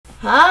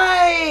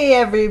Hi,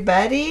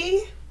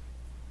 everybody.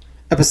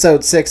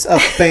 Episode 6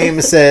 of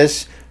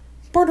Famous-ish.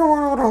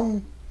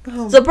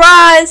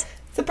 Surprise!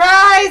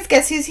 Surprise!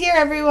 Guess who's here,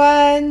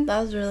 everyone? That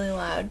was really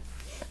loud.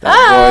 That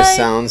Hi. voice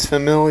sounds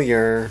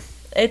familiar.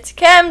 It's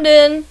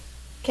Camden.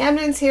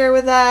 Camden's here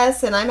with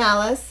us, and I'm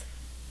Alice.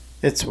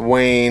 It's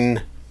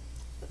Wayne.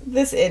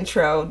 This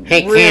intro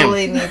Hey, Cam.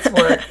 really needs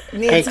work.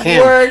 Needs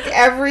Cam. work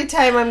every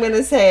time I'm going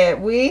to say it.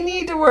 We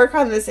need to work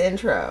on this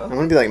intro. I'm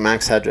gonna be like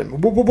Max Headroom.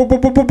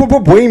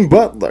 Wayne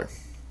Butler.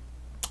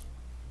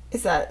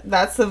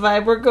 That's the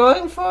vibe we're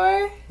going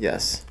for?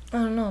 Yes, I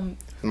don't know.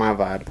 my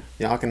vibe.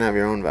 Y'all can have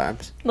your own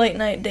vibes. Late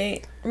night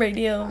date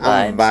radio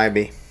I'm vibes.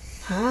 vibey.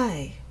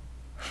 Hi.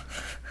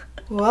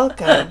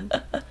 Welcome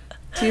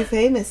to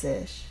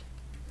Famous-ish.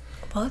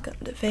 Welcome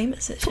to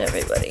Famous-ish,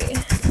 everybody.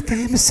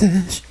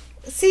 Famous-ish.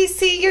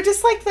 See, you're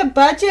just like the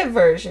budget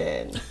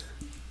version.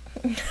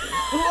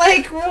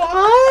 Like,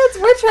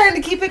 what? We're trying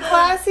to keep it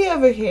classy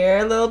over here.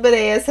 A little bit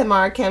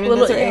ASMR. Camden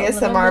does her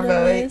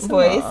ASMR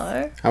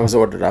voice. I was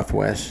ordered off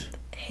Wish.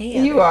 Hey,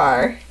 You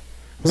are. I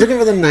was looking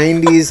for the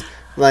 90s,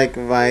 like,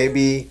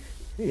 vibey,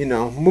 you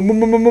know,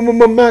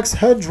 Max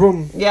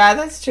Headroom. Yeah,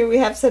 that's true. We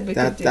have said we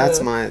could do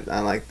That's I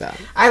like that.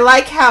 I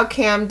like how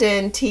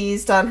Camden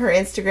teased on her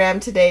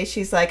Instagram today.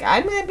 She's like,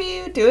 I'm going to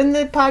be doing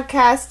the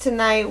podcast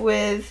tonight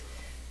with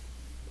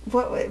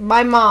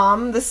my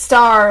mom, the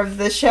star of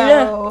the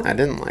show. I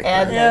didn't like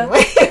And that.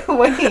 then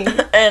Wayne.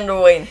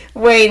 And Wayne.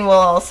 Wayne will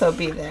also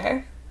be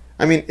there.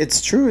 I mean,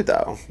 it's true,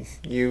 though.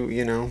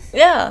 You know,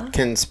 Yeah.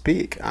 can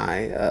speak.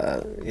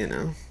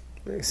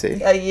 See?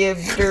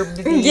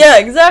 Yeah,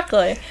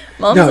 exactly.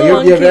 Mom's No, the you're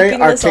one very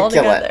keeping this all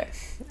articulate. together.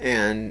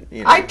 And,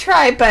 you know. I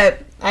try, but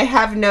I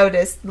have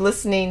noticed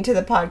listening to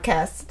the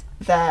podcast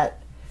that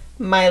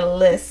my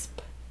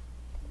lisp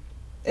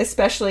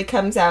especially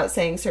comes out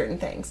saying certain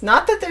things.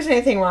 Not that there's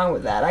anything wrong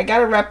with that. I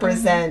gotta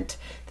represent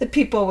the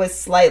people with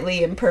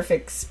slightly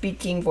imperfect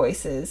speaking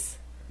voices.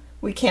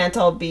 We can't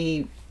all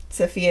be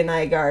Sophia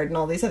Nygaard and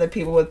all these other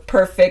people with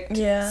perfect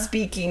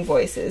speaking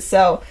voices.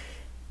 So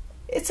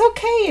it's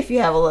okay if you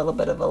have a little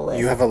bit of a lisp.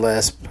 You have a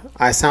lisp.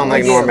 I sound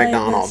like You Norm like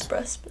MacDonald.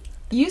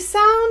 You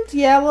sound,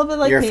 a little bit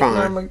like You're Norm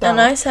fine. MacDonald.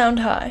 And I sound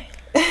high.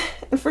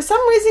 And for some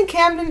reason,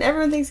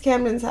 everyone thinks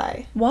Camden's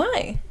high.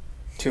 Why?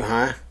 Too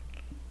high?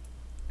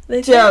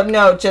 They Joe,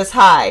 no, just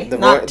high.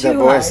 Not too the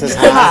voice high. is Just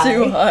high.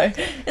 Too high.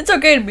 It's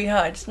okay to be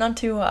high, just not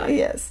too high.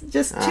 Yes,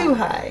 just Ah. too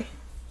high. I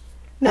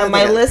No, think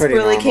my that's lisp pretty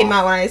really normal. came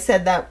out when I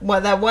said that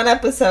one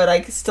episode. I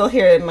can still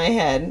hear it in my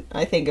head.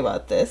 I think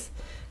about this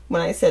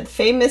when I said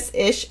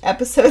famous-ish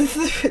episode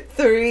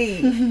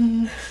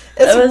 3.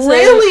 It's was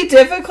really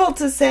difficult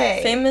to say.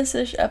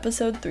 Famous-ish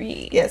episode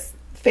 3. Yes,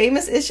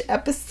 famous-ish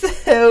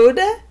episode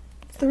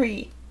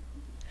 3.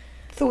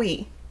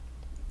 Three.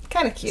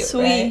 Kind of cute,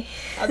 Sweet. right?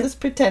 I'll just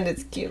pretend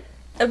it's cute.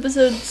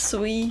 Episode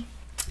sweet.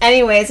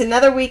 Anyways,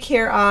 another week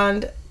here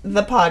on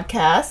the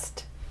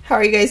podcast. How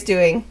are you guys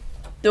doing?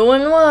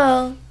 Doing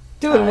well.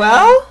 Doing Tired.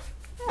 well?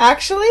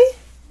 Actually?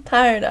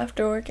 Tired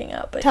after working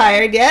out, but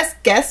Tired, yes.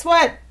 Guess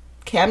what?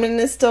 Camden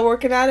is still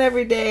working out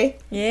every day.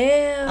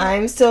 yeah.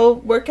 I'm still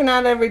working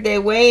out every day.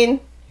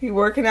 Wayne, you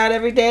working out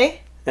every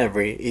day?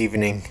 Every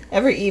evening.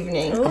 Every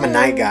evening. Ooh. I'm a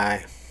night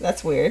guy.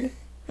 That's weird.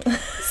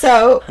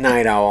 So,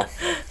 Night owl.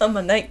 I'm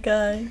a night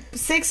guy.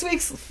 6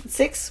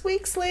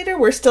 weeks later,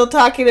 we're still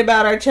talking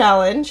about our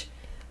challenge.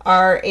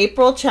 Our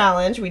April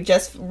challenge. We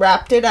just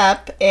wrapped it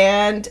up,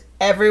 and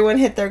everyone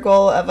hit their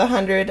goal of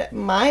 100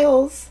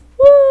 miles.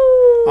 Woo!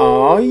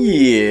 Oh,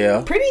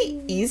 yeah.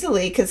 Pretty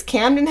easily, because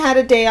Camden had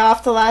a day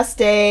off the last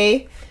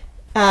day.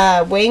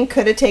 Wayne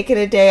could have taken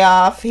a day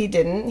off. He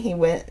didn't. He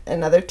went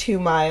another 2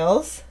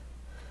 miles.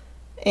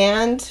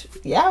 And,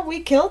 yeah, we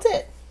killed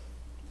it.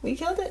 We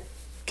killed it.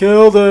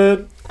 Killed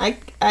it. I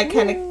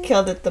kind of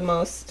killed it the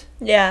most.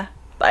 Yeah,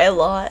 by a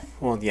lot.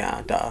 Well,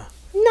 yeah, duh.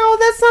 No,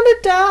 that's not a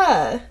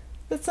duh.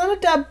 That's not a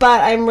duh,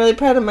 but I'm really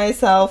proud of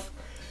myself.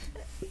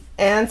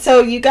 And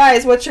so, you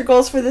guys, what's your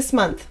goals for this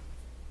month?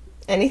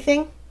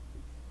 Anything?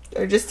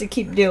 Or just to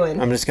keep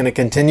doing? I'm just going to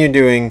continue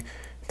doing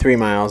 3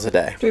 miles a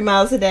day. 3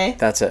 miles a day?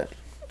 That's it.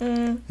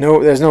 Mm.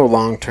 No, there's no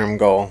long-term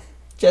goal.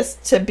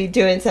 Just to be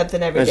doing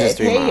something every It's day. just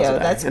 3 Hey, miles yo, a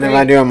day. that's And great. if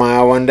I do a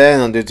mile one day,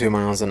 then I'll do 2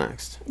 miles the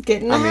next.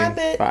 Get in the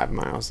habit. 5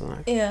 miles the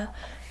next. Yeah.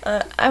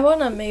 I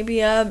want to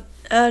maybe add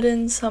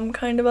in some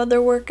kind of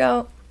other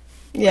workout.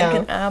 Yeah.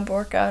 Like an ab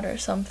workout or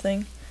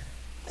something.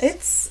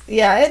 It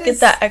Get is.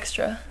 that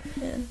extra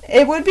in.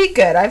 It would be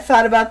good. I've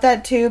thought about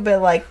that too,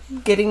 but like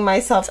getting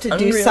myself to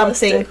do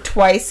something unrealistic.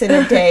 twice in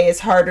a day is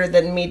harder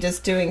than me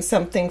just doing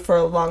something for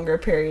a longer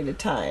period of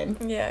time.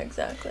 Yeah,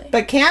 exactly.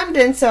 But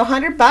Camden, so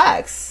 $100.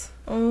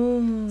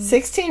 Mm.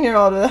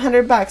 16-year-old with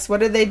 $100. What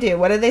do they do?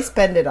 What do they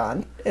spend it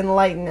on?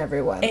 Enlighten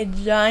everyone. A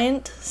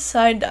giant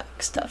Psyduck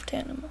stuffed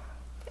animal.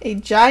 A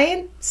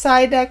giant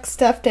Psyduck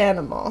stuffed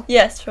animal.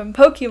 Yes, from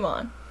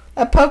Pokemon.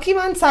 A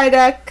Pokemon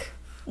Psyduck.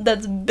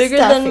 That's bigger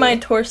Stuffy. than my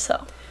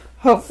torso.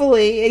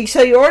 Hopefully.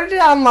 So you ordered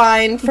it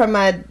online from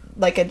a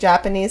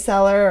Japanese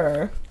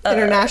seller or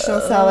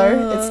international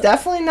seller. It's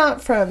definitely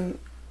not from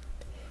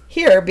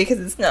here because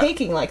it's No.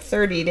 taking like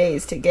 30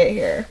 days to get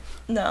here.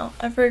 No,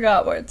 I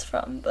forgot where it's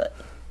from, but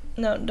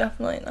no,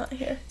 definitely not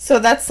here. So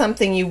that's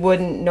something you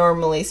wouldn't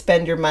normally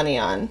spend your money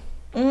on.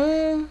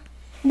 Mm,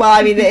 Well,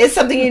 I mean, it's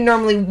something you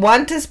normally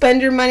want to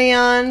spend your money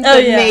on,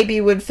 but yeah.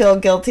 maybe would feel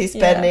guilty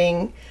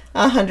spending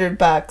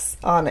 $100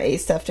 on a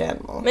stuffed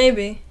animal.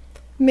 maybe.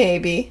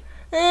 Maybe.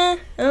 I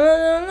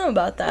don't know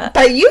about that.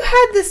 But you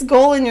had this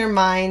goal in your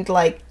mind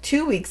like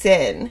 2 weeks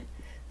in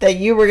that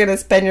you were going to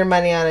spend your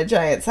money on a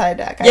giant side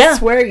deck. I Yeah.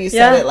 swear you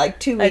said Yeah. it like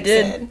 2 weeks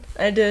in.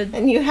 I did.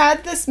 And you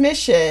had this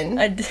mission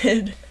I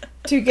did.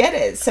 to get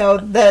it. So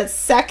the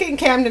second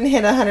Camden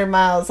hit 100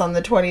 miles on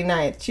the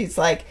 29th, she's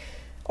like,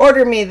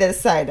 order me this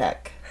side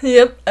deck.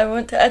 Yep, I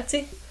went to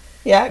Etsy.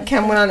 Yeah,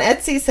 Cam went on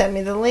Etsy, sent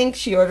me the link.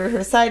 She ordered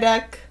her side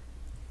deck.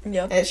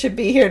 Yep. It should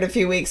be here in a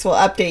few weeks. We'll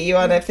update you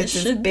on if It it's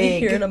as should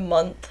big. be here in a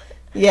month.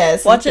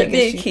 Yes. Watch as it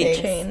big be a as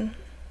she thinks. keychain.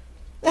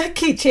 A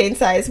keychain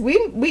size. We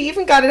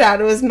even got it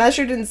out. It was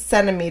measured in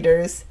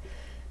centimeters.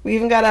 We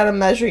even got out a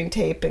measuring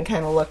tape and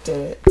kind of looked at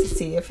it to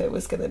see if it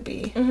was going to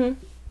be.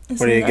 Mm-hmm.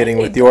 What are you getting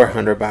with your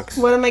 $100?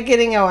 What am I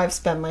getting? Oh, I've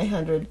spent my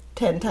 100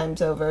 10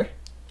 times over.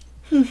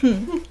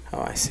 Oh,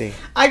 I see.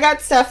 I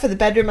got stuff for the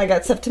bedroom. I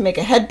got stuff to make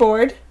a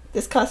headboard.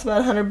 This cost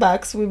about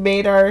 $100. We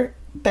made our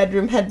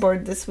bedroom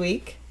headboard this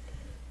week.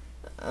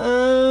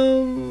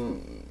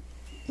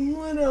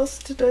 What else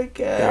did I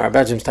get? Yeah, our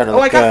bedroom's starting to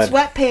Oh, I look got good.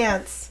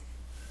 sweatpants.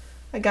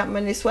 I got my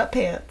new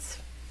sweatpants.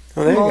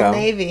 Oh, there you Old go.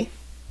 Navy.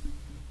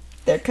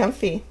 They're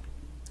comfy.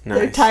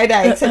 They're Nice.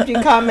 tie-dye, except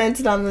you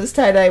commented on those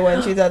tie-dye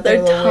ones. You thought they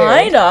They're were a little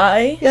weird.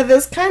 tie-dye. Yeah,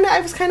 those kind of.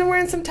 I was kind of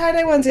wearing some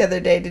tie-dye ones the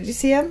other day. Did you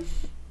see them?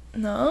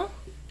 No?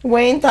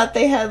 Wayne thought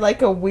they had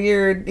like a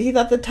weird. He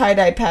thought the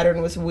tie-dye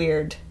pattern was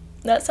weird.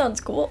 That sounds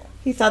cool.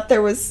 He thought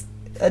there was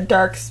a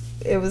dark.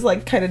 It was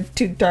like kind of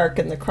too dark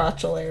in the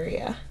crotchal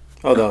area,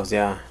 Oh, those,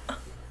 yeah.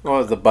 What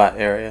was the butt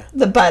area?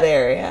 the butt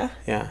area.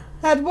 Yeah.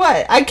 Had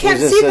what? I It can't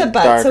was see just the a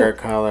butt. darker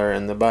So, color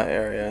in the butt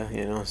area,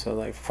 you know, so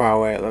like far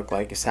away it looked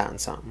like you sat in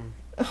something.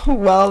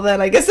 well,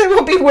 then I guess I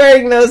won't be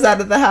wearing those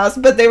out of the house.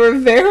 But they were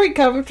very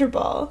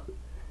comfortable.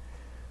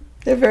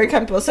 They're very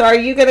comfortable. So, are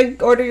you gonna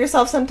order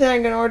yourself something?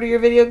 I'm gonna order your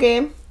video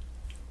game.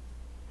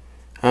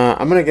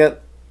 I'm gonna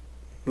get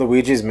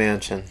Luigi's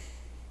Mansion,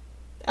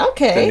 the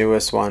Okay.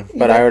 newest one,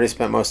 but Yeah. I already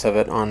spent most of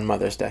it on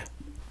Mother's Day.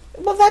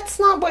 Well, that's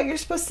not what you're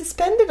supposed to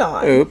spend it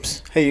on.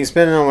 Oops. Hey, you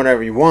spend it on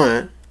whatever you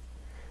want,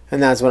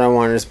 and that's what I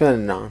wanted to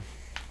spend it on.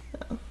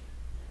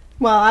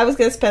 Well, I was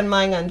gonna spend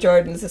mine on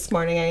Jordans this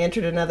morning. I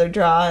entered another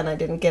draw and I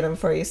didn't get them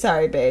for you.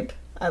 Sorry, babe.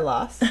 I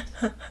lost.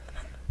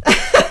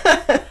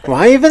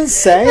 Why even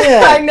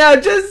say I it? know,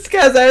 just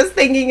because I was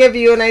thinking of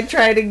you and I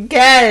tried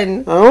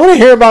again. I don't want to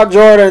hear about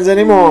Jordans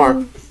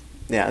anymore.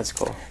 Yeah, it's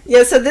cool.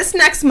 Yeah, so this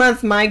next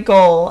month, my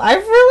goal,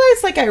 I've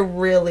realized like I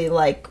really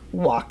like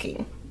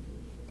walking.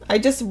 I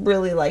just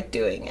really like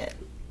doing it.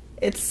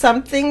 It's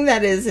something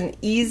that is an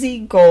easy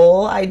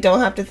goal. I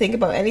don't have to think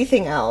about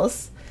anything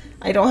else.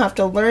 I don't have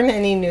to learn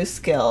any new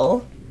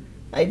skill.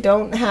 I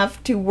don't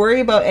have to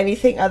worry about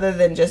anything other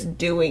than just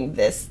doing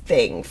this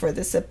thing for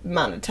this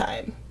amount of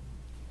time.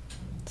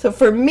 So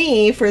for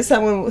me, for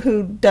someone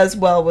who does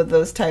well with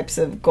those types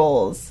of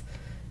goals,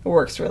 it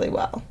works really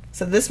well.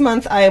 So this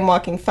month I am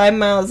walking 5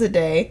 miles a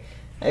day.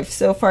 I've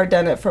so far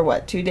done it for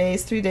what, 2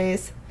 days, 3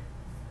 days?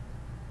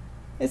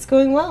 It's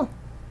going well.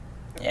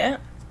 Yeah.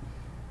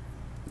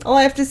 All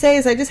I have to say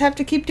is I just have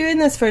to keep doing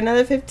this for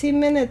another 15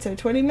 minutes or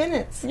 20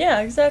 minutes. Yeah,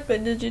 exactly.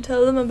 Did you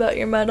tell them about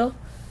your medal?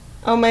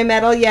 Oh, my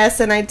medal, yes,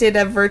 and I did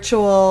a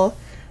virtual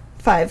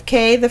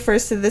 5K the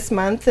first of this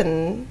month,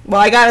 and, well,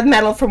 I got a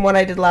medal from what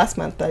I did last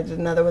month, but I did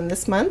another one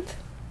this month,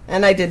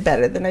 and I did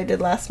better than I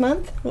did last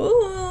month.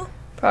 Ooh,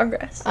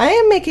 progress. I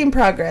am making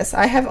progress.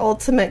 I have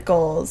ultimate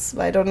goals,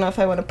 but I don't know if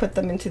I want to put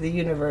them into the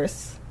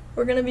universe.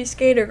 We're gonna be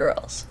skater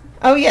girls.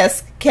 Oh,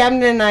 yes,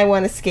 Camden and I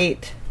want to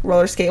skate,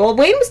 roller skate. Well,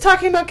 Wayne was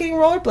talking about getting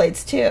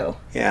rollerblades, too.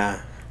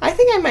 Yeah. I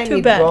think I might Too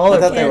need bad. I thought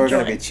rollerblades. they were join.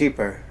 going to be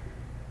cheaper.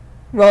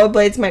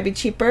 Rollerblades might be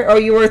cheaper. Or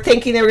you were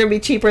thinking they were going to be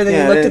cheaper,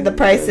 then you looked at the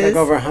prices. Like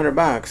over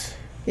 $100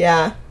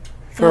 Yeah.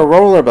 for a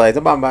rollerblade.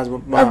 About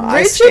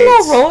ice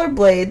Original skates.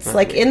 rollerblades,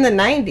 like in the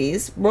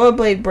 90s,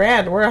 rollerblade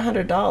brand, were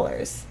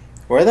 $100.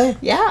 Were they?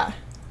 Yeah.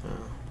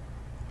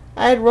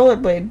 I had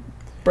rollerblade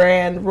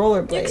brand You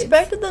rollerblades.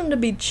 expected them to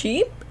be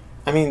cheap?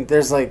 I mean,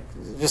 there's like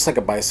just like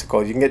a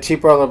bicycle. You can get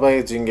cheap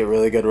rollerblades. You can get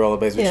really good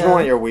rollerblades, but you Yeah. don't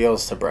want your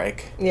wheels to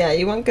break. Yeah,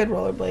 you want good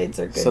rollerblades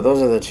or good. So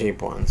those are the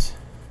cheap ones.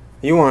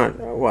 You want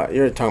what?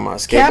 You're talking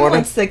about Cam skateboarding?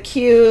 wants the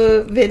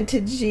cute,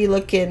 vintagey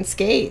looking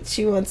skates.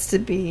 She wants to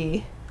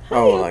be.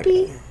 Oh, Hi, like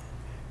Opie.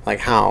 like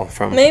Hal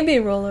from Maybe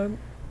roller.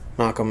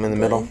 Malcolm in the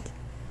Middle.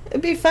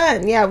 It'd be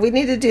fun. Yeah, we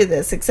need to do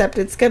this, except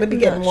it's going to be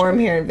getting Not warm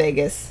here in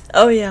Vegas.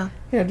 Oh yeah.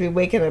 You have to be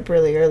waking up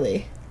really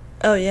early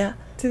Oh yeah.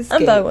 to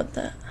skate. I'm fine with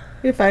that.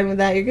 You're fine with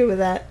that? You're good with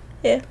that?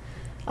 Yeah.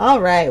 All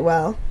right,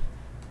 well.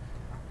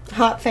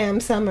 Hot fam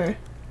summer.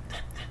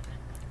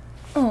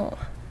 Oh.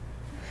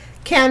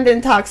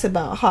 Camden talks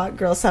about hot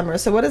girl summer.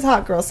 So what is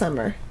hot girl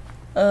summer?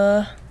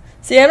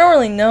 See, I don't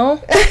really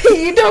know.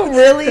 You don't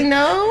really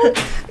know?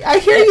 I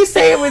hear you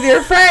say it with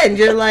your friend.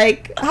 You're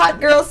like, hot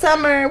girl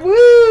summer,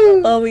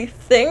 woo! Well, we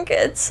think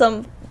it's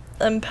some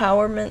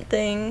empowerment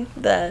thing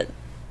that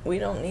we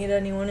don't need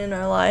anyone in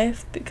our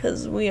life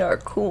because we are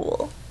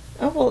cool.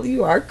 Oh, well,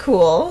 you are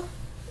cool.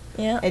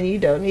 Yeah. And you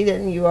don't need it,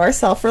 and you are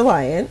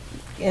self-reliant,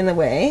 in a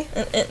way.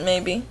 It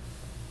maybe.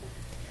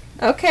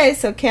 Okay,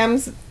 so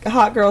Cam's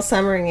hot girl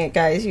summering it,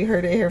 guys. You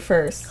heard it here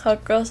first.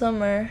 Hot girl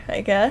summer,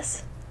 I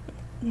guess.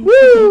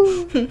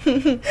 Woo!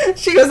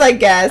 She goes, I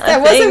guess.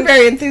 That wasn't think-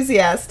 very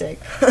enthusiastic.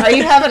 Are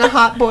you having a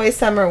hot boy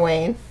summer,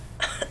 Wayne?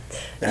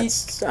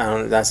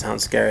 That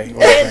sounds scary.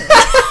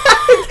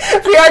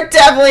 We are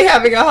definitely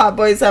having a hot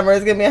boy summer.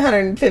 It's going to be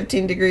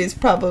 115 degrees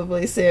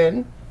probably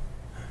soon.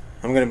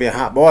 I'm gonna be a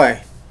hot boy.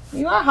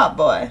 You are a hot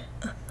boy.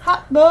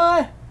 Hot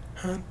boy.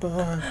 Hot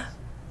boy.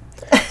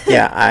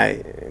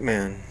 Yeah,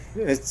 man,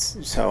 it's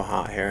so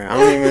hot here. I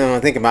don't even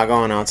want to think about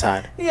going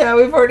outside. Yeah,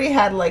 we've already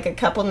had like a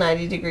couple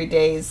 90-degree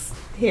days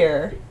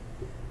here.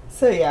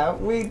 So yeah,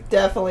 we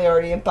definitely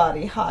already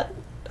embody hot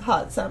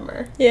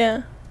summer.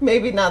 Yeah.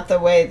 Maybe not the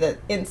way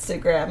that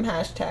Instagram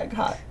hashtag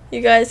hot. You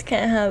guys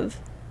can't have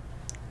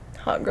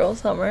hot girl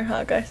summer,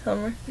 hot guy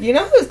summer. You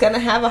know who's going to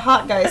have a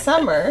hot guy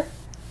summer?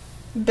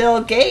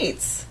 Bill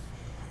Gates.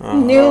 Uh-oh.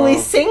 Newly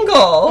single.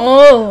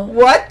 Oh.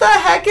 What the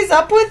heck is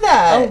up with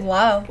that? Oh,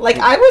 wow. Like,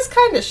 I was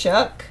kind of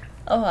shook.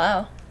 Oh,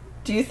 wow.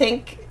 Do you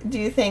think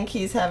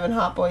he's having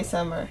hot boy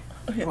summer?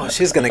 Well,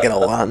 she's gonna get a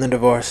lot in the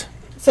divorce.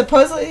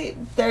 Supposedly,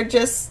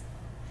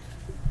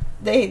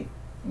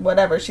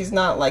 whatever, she's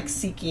not, like,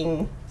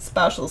 seeking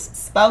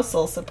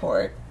spousal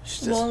support. She's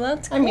just, Well,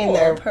 that's cool. I mean,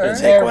 they're of her.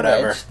 Take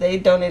whatever. rich. They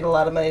donate a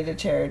lot of money to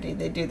charity.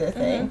 They do their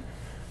thing. Mm-hmm.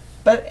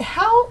 But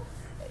how...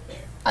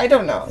 I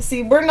don't know.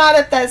 See, we're not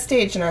at that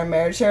stage in our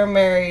marriage. They're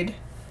married,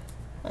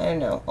 I don't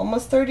know,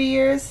 almost 30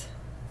 years?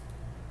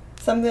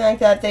 Something like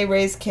that. They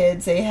raised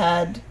kids. They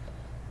had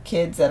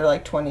kids that are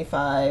like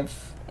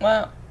 25,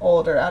 Wow.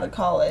 older, out of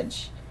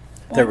college.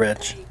 they're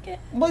rich.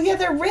 Well, yeah,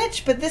 they're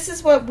rich, but this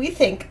is what we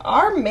think.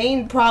 Our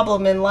main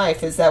problem in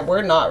life is that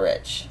we're not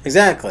rich.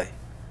 Exactly.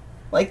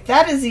 Like,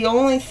 that is the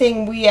only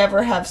thing we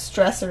ever have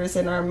stressors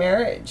in our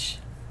marriage,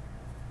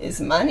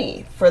 is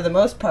money, for the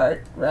most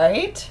part,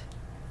 right?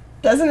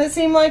 Doesn't it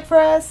seem like for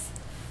us?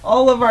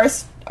 All of our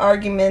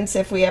arguments,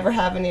 if we ever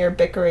have any, or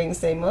bickerings,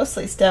 they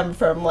mostly stem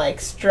from, like,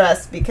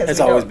 stress because It's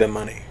always been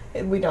money.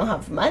 we don't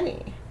have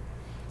money.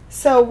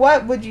 So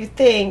what would you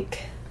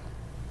think?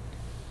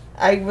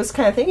 I was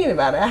kind of thinking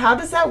about it. How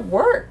does that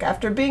work?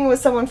 After being with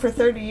someone for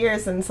 30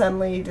 years and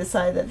suddenly you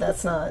decide that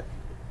that's not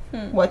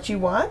what you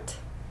want?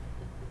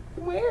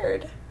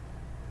 Weird.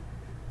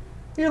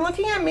 You're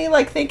looking at me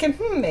like thinking,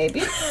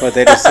 maybe. But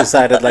they just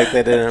decided like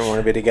they didn't want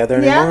to be together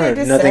Yeah, anymore. they Or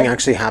just nothing said-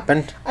 actually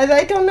happened.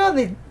 I don't know.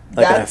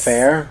 Like an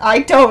affair? I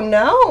don't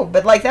know.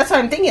 But, like, that's what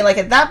I'm thinking. Like,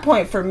 at that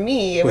point, for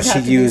me, it Was would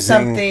have she to be using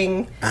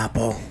something...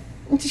 Apple.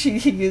 She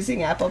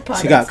using Apple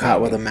products. She got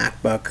caught maybe. with a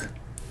MacBook.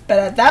 But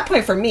at that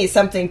point, for me,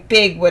 something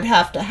big would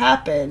have to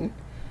happen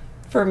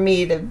for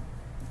me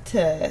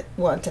to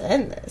want to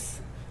end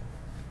this.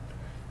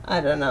 I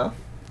don't know.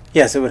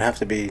 Yes, it would have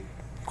to be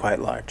quite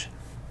large.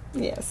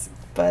 Yes,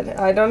 but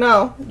I don't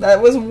know.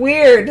 That was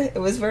weird. It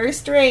was very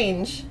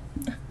strange.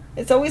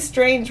 It's always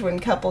strange when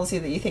couples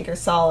that you think are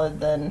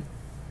solid then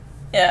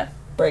Yeah.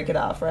 break it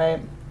off, right?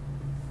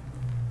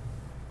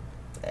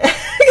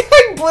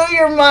 I blew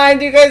your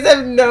mind. You guys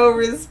have no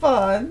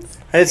response.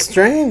 It's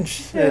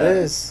strange. Yeah. It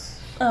is.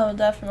 Oh,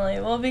 definitely.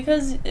 Well,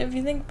 because if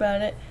you think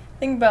about it,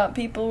 think about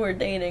people who are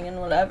dating and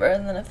whatever,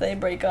 and then if they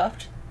break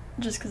off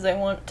just because they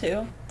want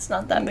to, it's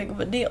not that big of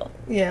a deal.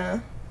 Yeah.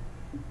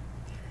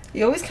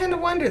 You always kind of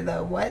wonder,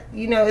 though,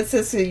 it's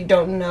just you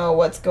don't know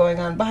what's going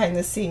on behind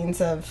the scenes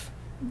of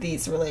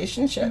these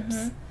relationships.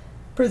 Mm-hmm.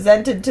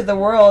 Presented to the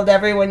world,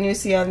 everyone you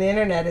see on the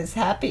internet is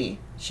happy.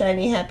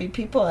 Shiny, happy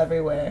people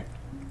everywhere.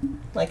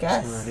 Like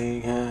us. Shiny,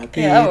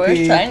 happy Yeah, we're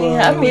shiny, people.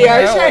 happy. We are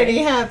Really? shiny,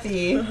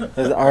 happy.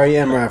 There's an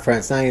REM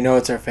reference. Now you know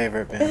it's our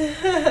favorite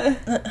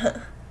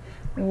band.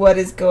 What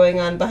is going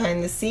on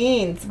behind the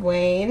scenes,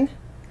 Wayne?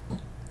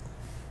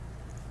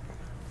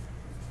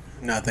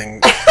 Nothing.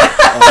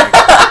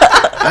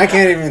 I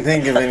can't even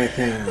think of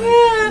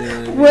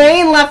anything.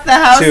 Wayne left the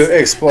house. To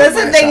exploit That's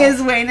the thing myself.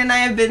 is, Wayne and I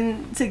have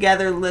been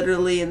together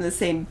literally in the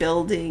same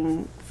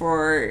building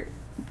for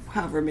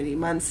however many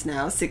months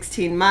now,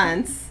 16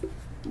 months,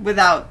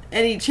 without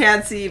any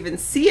chance to even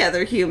see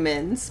other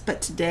humans.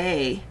 But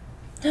today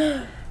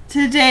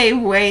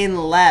Wayne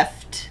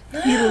left.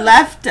 He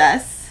left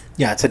us.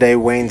 Yeah, today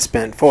Wayne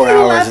spent 4 He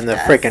hours left in the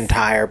us. freaking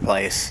tire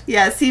place.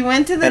 Yes, he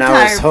went to the And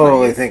tire I was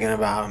totally place. thinking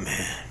about,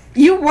 man.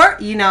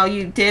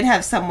 You did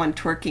have someone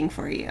twerking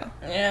for you.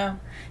 Yeah.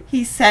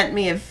 He sent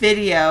me a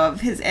video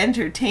of his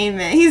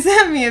entertainment. He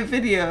sent me a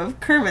video of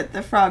Kermit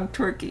the Frog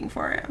twerking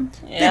for him.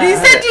 Yeah. Did he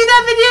send you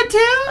that video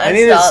too? I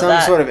needed saw some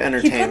that. sort of He put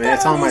entertainment. that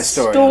It's on my his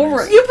story.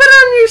 You put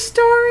on your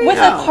story? With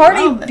Oh, a Cardi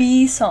well then.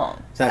 B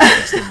song. It's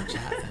actually a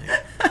Snapchat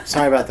thing.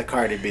 Sorry about the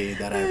Cardi B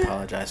that I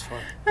apologize for.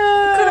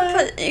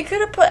 You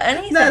could have put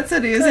anything. That's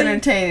what he was Could've-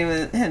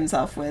 entertaining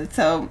himself with.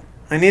 So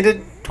I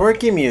needed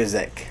twerky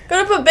music.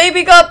 Gonna put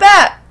Baby Got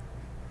Back.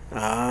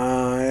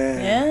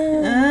 Yeah.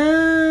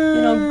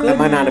 You know, good That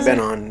might not have music. been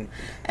on.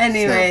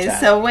 Anyways, Snapchat.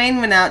 so Wayne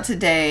went out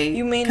today.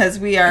 You mean because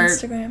we are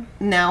Instagram?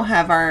 now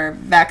have our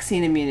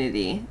vaccine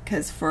immunity.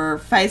 Because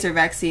for Pfizer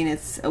vaccine,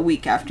 it's a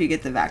week after you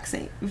get the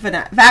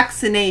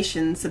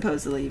vaccination.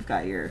 Supposedly, you've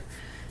got your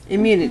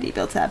immunity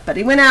built up. But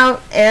he went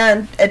out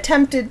and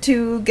attempted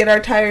to get our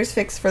tires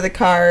fixed for the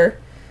car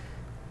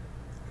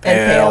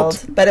and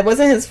failed. But it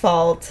wasn't his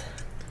fault.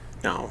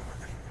 No.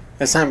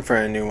 It's time for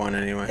a new one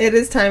anyway. It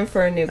is time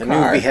for a new A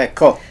car. new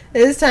vehicle.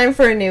 It is time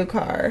for a new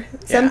car.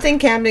 Something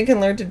Camden can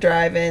learn to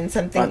drive in.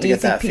 Something About to easy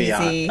get that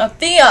peasy. A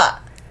Fiat.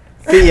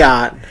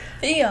 Fiat.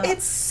 Fiat.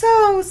 It's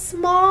so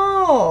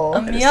small. A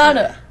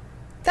Miata.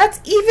 That's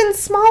even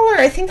smaller.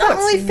 I think that No,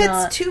 it's only fits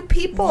not. 2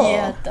 people.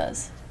 Yeah, it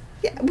does.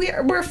 Yeah,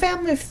 we're a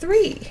family of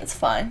 3. It's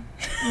fine.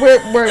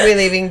 Were we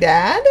leaving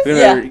Dad? We're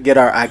Yeah. gonna get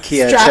our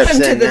IKEA Strap chips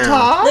him to in the now.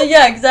 top.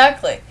 Yeah,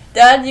 exactly.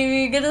 Dad,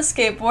 you get a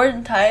skateboard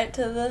and tie it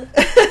to the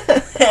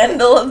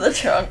handle of the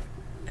trunk.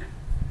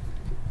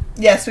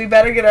 Yes, we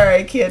better get our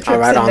IKEA trips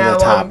right in on the now while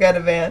top. we've got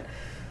a van.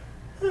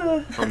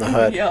 On the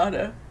hood.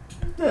 Miata.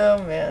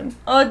 Oh man.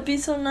 Oh, it'd be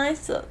so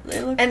nice though.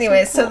 They look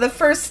Anyway, so so the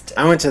first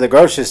I went to the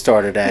grocery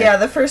store today.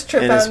 the first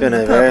trip And out it's been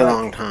in a the very public.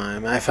 long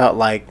time. I felt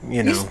like,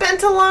 You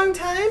spent a long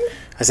time?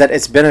 I said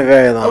it's been a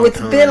very long time. Oh, it's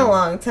been a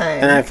long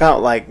time. And I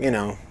felt like,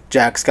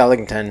 Jack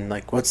Skellington,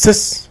 like, what's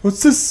this?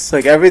 What's this?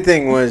 Like,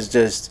 everything was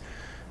just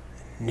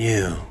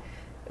new.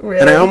 really.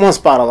 And I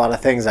almost bought a lot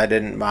of things I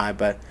didn't buy,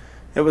 but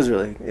it was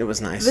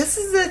nice. This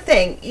is the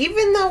thing.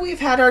 Even though we've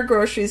had our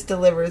groceries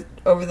delivered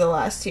over the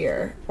last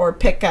year, or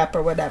pick up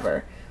or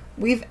whatever,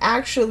 we've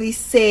actually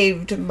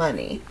saved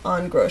money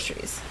on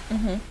groceries.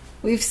 Mm-hmm.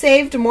 We've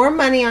saved more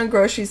money on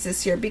groceries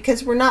this year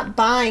because we're not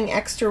buying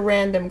extra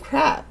random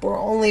crap. We're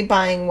only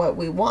buying what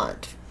we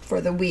want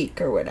for the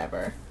week or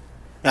whatever.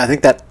 I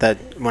think that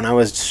when I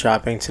was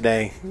shopping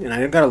today, and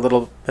I got a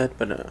little bit,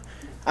 but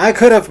I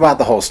could have bought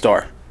the whole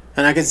store.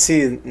 And I can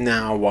see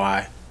now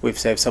why we've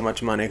saved so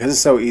much money. Because it's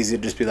so easy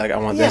to just be like, I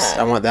want this,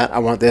 Yeah. I want that, I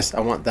want this,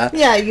 I want that.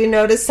 Yeah, you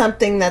notice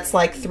something that's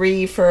like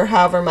 3 for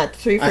however much,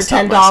 3 for I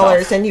stopped $10,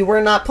 myself. and you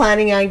were not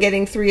planning on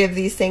getting 3 of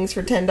these things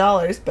for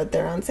 $10, but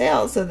they're on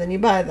sale, so then you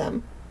buy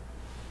them.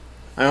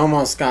 I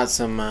almost got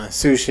some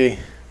sushi.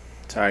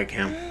 Sorry,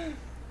 Cam.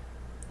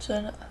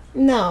 Should have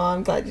No,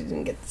 I'm glad you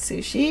didn't get the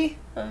sushi.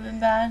 been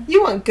bad.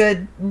 You want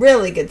good,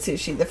 really good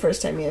sushi the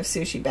first time you have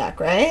sushi back,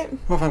 right?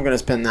 Well, if I'm going to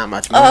spend that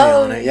much money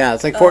on it. Yeah,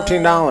 it's like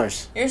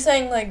 $14. You're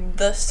saying like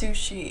the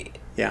sushi.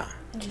 Yeah.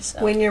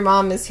 Just When your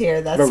mom is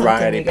here, that's something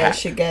Variety you guys pack.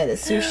 should get,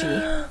 is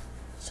sushi.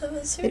 so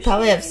it's sushi. They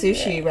probably have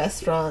sushi Yeah.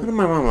 restaurants.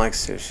 My mom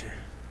likes sushi.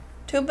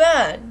 Too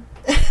bad.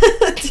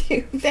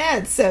 Too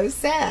bad, so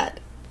sad.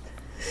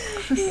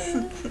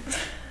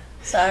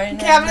 Sorry.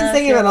 Cameron's Nana, if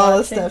thinking you're about all the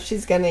watching. stuff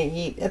she's gonna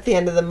eat at the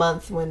end of the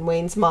month when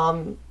Wayne's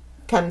mom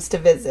comes to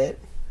visit.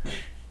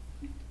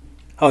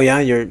 Oh, yeah?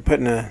 You're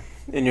putting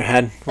in your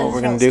head what And we're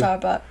it's going to do?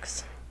 not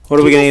Starbucks. What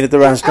are we going to eat at the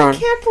I restaurant?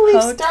 can't believe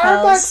Hotel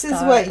Starbucks is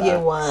what you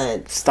Starbucks.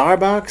 want.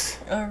 Starbucks?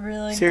 A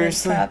really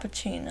Seriously? good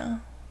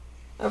frappuccino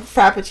A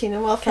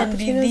frappuccino. Well, can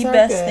be frappuccinos the are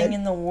best good. thing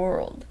in the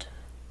world.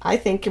 I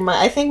think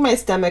my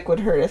stomach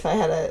would hurt if I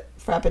had a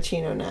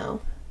frappuccino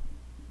now.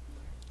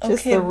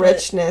 Just Okay, the but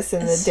richness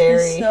and the It's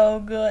dairy. so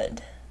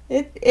good.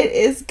 It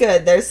is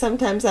good. There's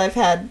sometimes I've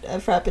had a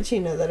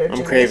frappuccino that are I'm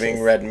delicious.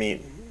 craving red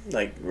meat.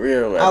 Like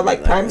real red Oh, meat.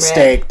 like prime rib.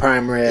 Steak,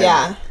 prime rib.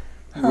 Yeah.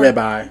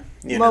 Ribeye.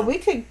 Well,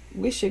 know.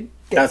 we should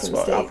get That's some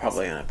what I'll steaks.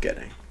 probably end up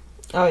getting.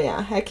 Oh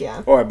yeah, heck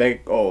yeah. Or a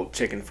big old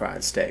chicken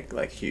fried steak,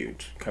 like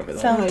huge. Cover the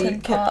Oh, whole Fountain you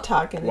kept pop.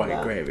 talking white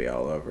about gravy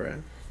all over it.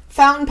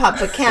 fountain pop.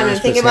 But Cameron,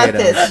 Mashed think about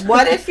potatoes. this.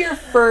 What if your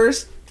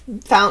first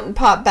fountain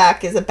pop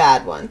back is a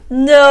bad one?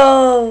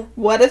 No.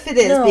 What if it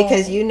is No.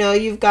 because you know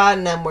you've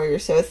gotten them where you're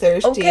so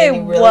thirsty Okay, and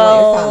you really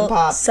want your fountain well,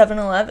 pop?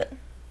 7-Eleven.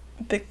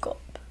 Big gulp.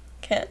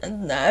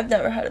 I've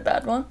never had a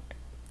bad one.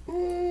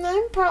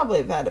 I probably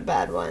have had a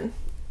bad one.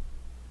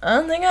 I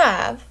don't think I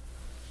have.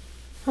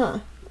 Huh.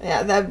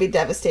 Yeah, that would be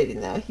devastating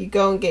though. You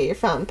go and get your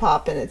fountain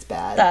pop and it's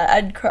bad. That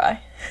I'd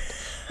cry.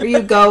 Or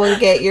you go and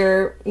get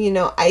your,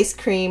 ice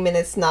cream and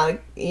it's not,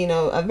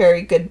 a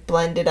very good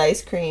blended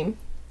ice cream.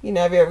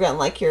 Have you ever gotten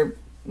like your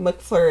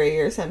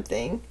McFlurry or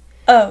something?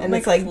 Oh, And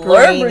it's, like,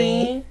 McFlurry.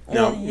 grainy.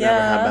 No, Well, never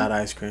yeah, had bad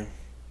ice cream.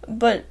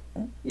 but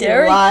You're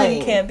Dairy lying.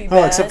 King can't be Oh,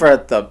 bad. except for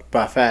at the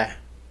buffet.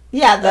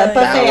 Yeah, the Oh,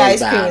 buffet yeah. ice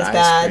That cream was is bad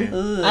bad. ice cream.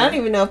 Ugh. I don't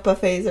even know if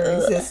buffets are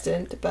Ugh.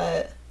 existent,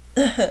 but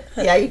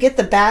yeah, you get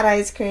the bad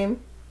ice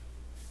cream.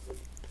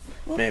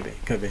 Maybe.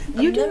 Could be.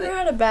 You I've do never it.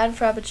 had a bad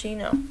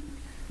frappuccino.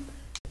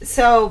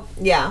 So,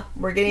 yeah,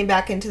 we're getting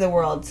back into the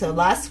world. So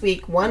last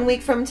week, 1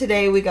 week from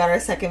today, we got our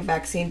second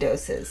vaccine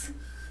doses.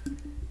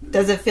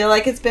 Does it feel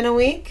like it's been a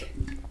week?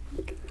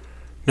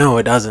 No,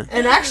 it doesn't.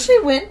 It actually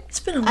went, It's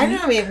been a week. I don't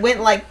know, I mean, it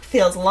went like,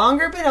 feels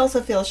longer, but it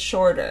also feels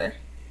shorter.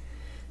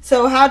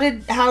 So how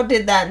did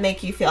that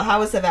make you feel? How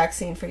was the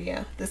vaccine for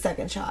you, the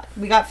second shot?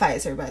 We got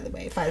Pfizer, by the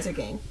way, Pfizer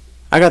gang.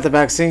 I got the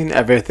vaccine.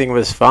 Everything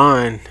was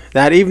fine.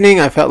 That evening,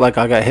 I felt like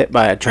I got hit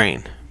by a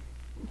train.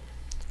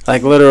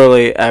 Like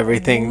literally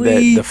everything that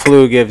the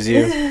flu gives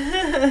you.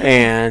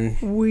 And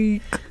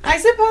Weak. I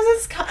suppose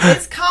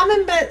it's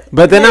common,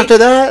 but then like, after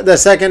that, the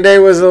second day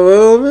was a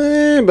little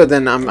bit, but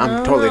then I'm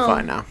totally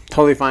fine now.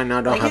 Totally fine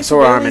now. Don't like, have it's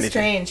sore arm really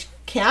anything. strange.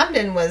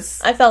 Camden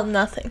I felt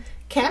nothing.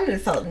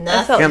 felt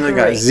nothing. felt Camden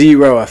got great.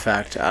 zero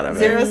effect out of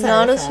Zero it. side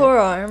Not a effect. sore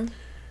arm.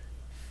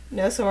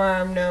 No sore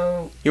arm,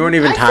 no. You weren't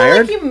even I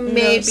tired? feel like you No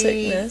maybe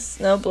sickness.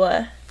 No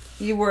bleh.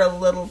 you were a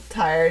little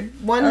tired.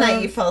 One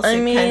night you fell I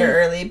sick mean- kind of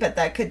early, but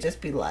that could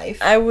just be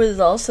life. I was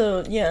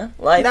also,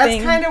 lifing.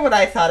 That's kind of what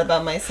I thought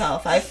about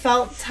myself. I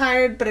felt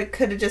tired, but it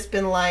could have just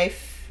been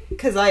life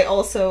because I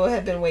also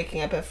had been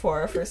waking up at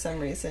 4 for some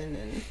reason,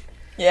 and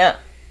Yeah.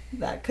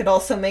 that could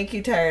also make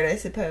you tired, I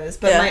suppose.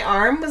 But Yeah. my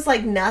arm was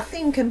like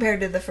nothing compared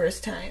to the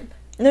first time.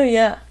 No,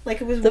 yeah.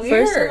 Like it was The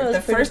weird. first time was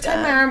the pretty first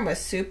time my bad. arm was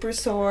super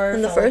sore.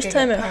 And the felt like first I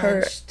time got it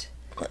hurt. punched.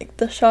 Like,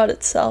 the shot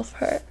itself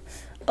hurt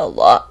a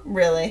lot.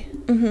 Really?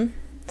 Mm-hmm.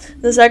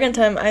 The second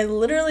time, I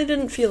literally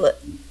didn't feel it.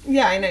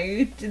 Yeah, I know.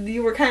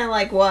 You were kind of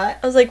like, what?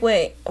 I was like,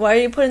 wait, why are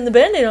you putting the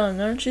Band-Aid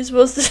on? Aren't you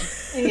supposed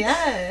to...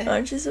 Yeah.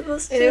 Aren't you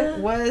supposed to... It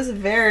was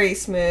very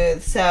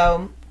smooth.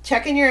 So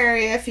check in your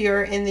area if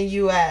you're in the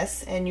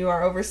U.S. and you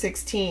are over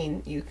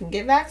 16. You can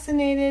get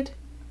vaccinated.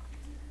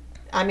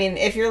 I mean,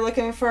 if you're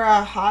looking for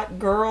a hot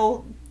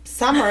girl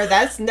summer,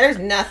 there's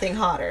nothing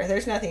hotter.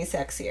 There's nothing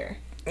sexier.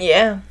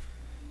 Yeah.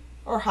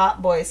 Or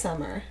hot boy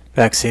summer.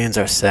 Vaccines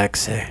are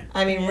sexy.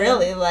 I mean, Yeah.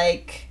 really,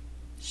 like,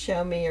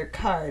 show me your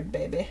card,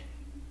 baby.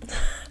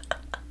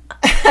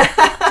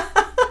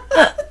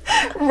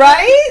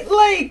 Right?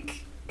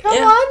 Like, come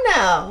Yeah. on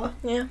now.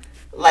 Yeah.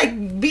 Like,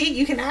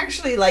 you can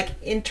actually, like,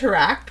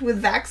 interact with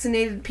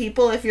vaccinated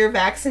people if you're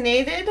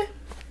vaccinated.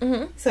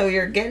 Mm-hmm. So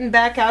you're getting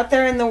back out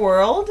there in the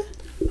world.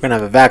 We're going to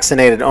have a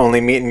vaccinated only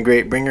meet and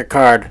greet. Bring your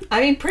card.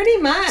 I mean, pretty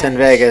much. It's in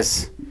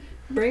Vegas.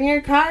 Bring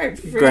your card.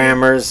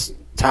 Grammars,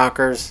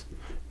 talkers.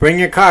 Bring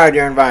your card.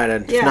 You're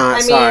invited. Yeah, if not, I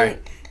mean, sorry.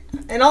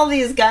 And all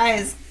these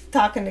guys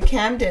talking to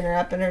Camden are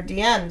up in her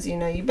DMs. You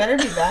know, you better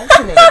be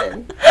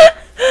vaccinated.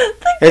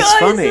 It's guys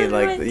funny. in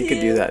Like, my you could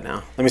do DMs. that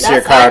now. Let me see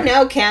your I card.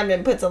 know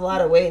Camden puts a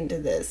lot of weight into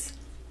this.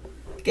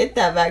 Get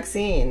that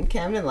vaccine.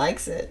 Camden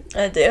likes it.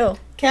 I do.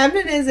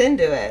 Camden is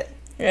into it.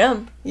 Yeah.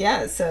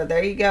 Yeah, so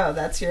there you go.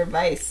 That's your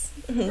advice,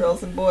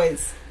 girls and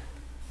boys.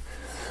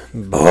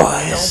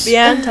 Boys. Be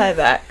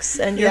anti-vax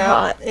and you're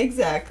hot.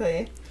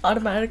 Exactly.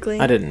 Automatically.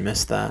 I didn't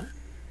miss that.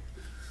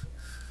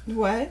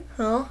 What?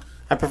 Huh?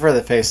 I prefer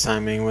the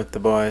FaceTiming with the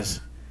boys.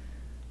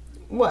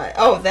 What?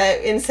 Oh,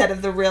 that instead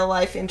of the real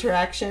life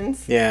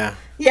interactions. Yeah,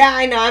 Yeah,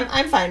 I know.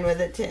 I'm fine with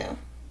it too.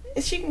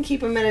 She can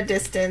keep them at a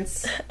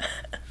distance.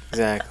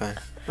 exactly.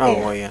 Oh,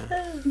 Yeah. well,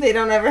 yeah. They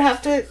don't ever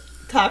have to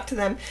talk to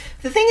them.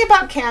 The thing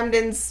about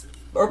Camden's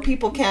or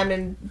people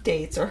Camden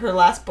dates or her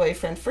last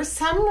boyfriend, for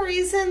some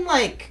reason,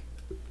 like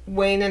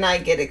Wayne and I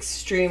get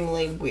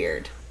extremely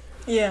weird.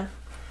 Yeah.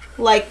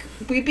 Like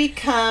we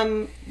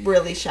become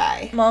really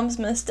shy. Mom's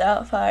missed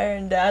out fire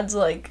and Dad's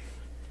like,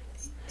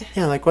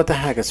 Yeah, like, what the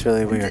heck? It's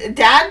really weird.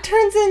 Dad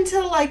turns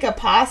into like a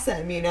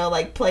possum, you know,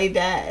 like play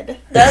dead.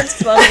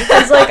 that's funny.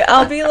 Because, like,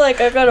 I'll be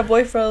like, I got a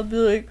boyfriend. I'll be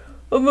like,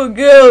 I'm gonna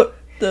get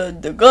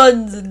the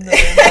guns and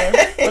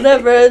the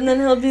whatever. And then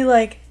he'll be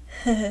like,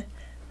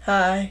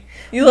 hi.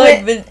 You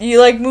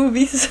like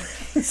movies?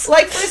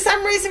 Like for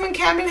some reason when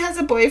Camden has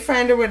a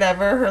boyfriend or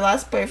whatever, her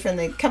last boyfriend,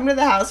 they come to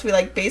the house, we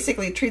like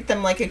basically treat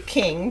them like a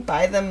king,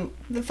 buy them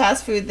the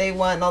fast food they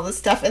want, all this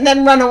stuff, and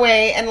then run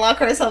away and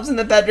lock ourselves in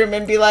the bedroom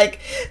and be like,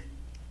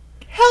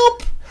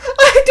 help!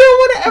 I don't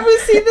want to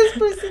ever see this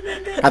person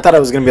again. I thought it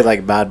was going to be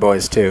like Bad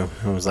Boys, too.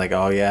 I was like,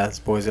 oh, yeah, this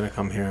boy's going to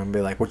come here and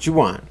be like, what you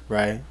want,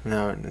 right?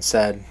 No,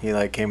 instead, he,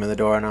 like, came in the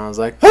door and I was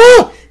like,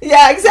 oh!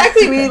 Yeah,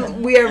 exactly.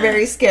 We are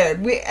very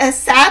scared.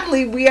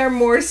 Sadly, we are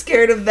more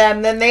scared of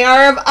them than they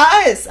are of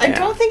us. I Yeah.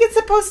 don't think it's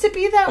supposed to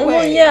be that way.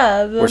 Well,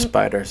 yeah. We're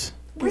spiders.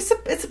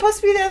 It's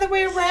supposed to be the other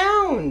way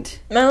around.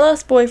 My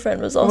last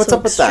boyfriend was What's also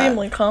up with that?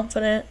 extremely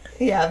confident.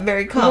 Yeah,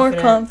 very confident.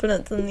 More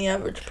confident than the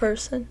average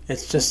person.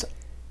 It's just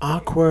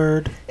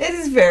awkward. It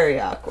is very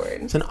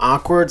awkward. It's an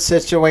awkward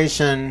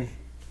situation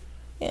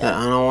that Yeah.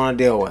 I don't want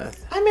to deal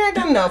with. I mean, I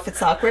don't know if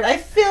it's awkward. I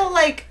feel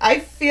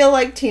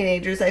like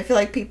teenagers. I feel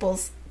like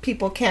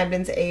people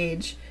Camden's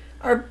age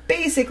are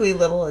basically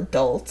little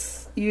adults.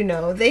 You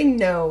know, they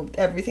know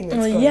everything that's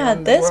Well, going yeah, on at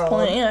in the this world.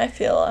 point, I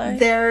feel like.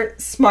 They're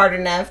smart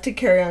enough to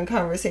carry on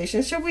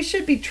conversations, so we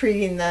should be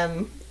treating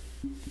them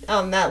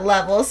on that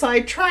level. So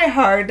I try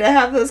hard to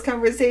have those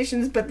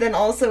conversations, but then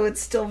also it's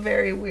still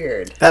very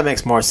weird. That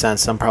makes more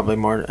sense. I'm probably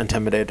more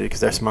intimidated because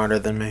they're smarter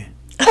than me.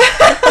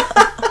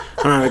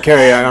 I don't have to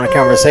carry on a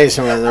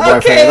conversation with their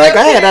boyfriend. Okay, Like,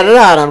 okay. hey,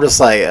 da-da-da. And I'm just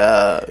like,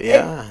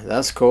 yeah,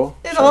 that's cool.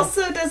 It Sure.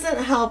 also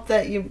doesn't help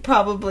that you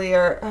probably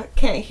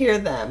can't hear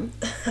them.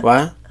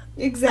 What?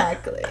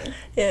 Exactly.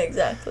 Yeah,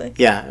 exactly.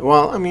 Yeah,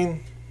 well, I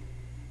mean,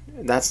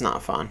 that's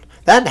not fun.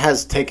 That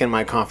has taken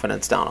my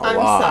confidence down a I'm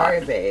lot.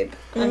 sorry, babe.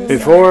 I'm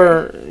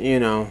Before, you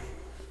know,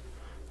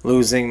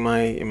 losing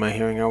my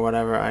hearing or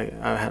whatever, I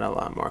had a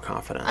lot more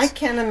confidence. I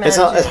can't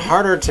imagine. It's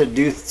harder to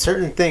do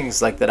certain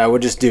things like that I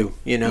would just do,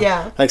 you know?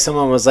 Yeah. Like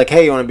someone was like,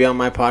 hey, you want to be on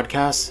my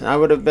podcast? I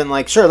would have been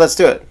like, sure, let's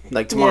do it.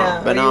 Like tomorrow.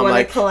 Yeah, but or now you I'm wanna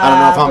like, collab I don't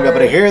know if I'm or- able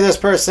to hear this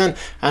person.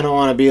 I don't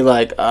want to be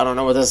like, I don't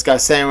know what this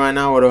guy's saying right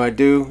now. What do I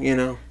do? You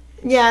know?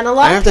 Yeah, and a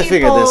lot I of have to people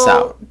figure this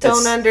out. don't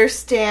It's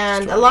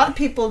understand. A struggle. lot of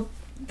people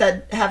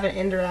that haven't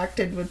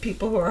interacted with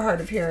people who are hard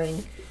of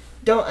hearing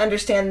don't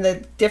understand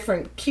the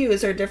different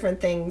cues or different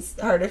things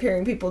hard of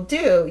hearing people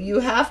do. You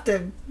have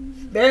to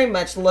very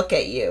much look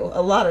at you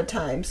a lot of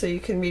times so you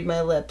can read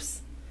my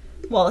lips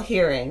while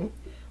hearing.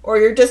 Or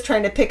you're just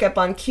trying to pick up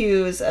on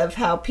cues of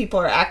how people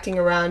are acting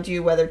around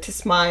you, whether to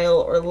smile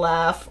or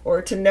laugh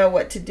or to know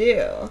what to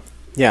do.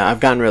 Yeah, I've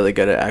gotten really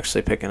good at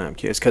actually picking up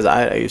cues because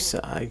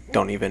I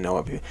don't even know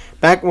what people.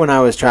 Back when I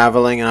was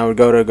traveling and I would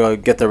go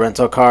get the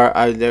rental car,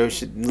 there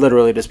should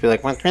literally just be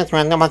like,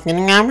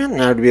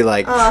 and I would be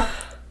like,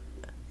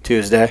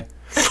 Tuesday.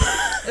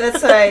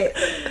 That's right.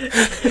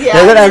 Yeah,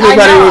 And then I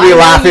everybody know- would be I know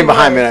laughing you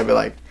behind me, would. and I'd be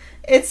like,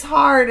 It's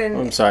hard and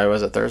I'm sorry,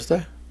 was it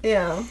Thursday?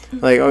 yeah.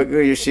 Like,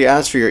 oh, she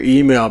asked for your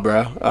email,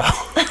 bro.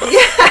 Oh.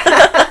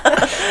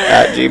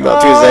 At Gmail,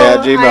 Oh, Tuesday at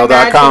I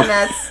gmail.com.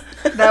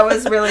 imagine that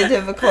was really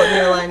difficult in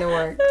your line of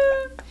work.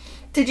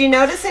 Did you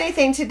notice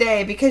anything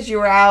today because you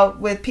were out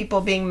with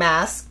people being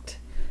masked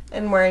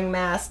and wearing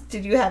masks?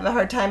 Did you have a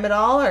hard time at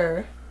all,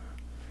 or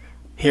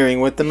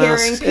Hearing with the Hearing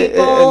masks.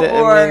 people,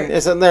 I mean,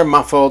 isn't they're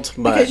muffled,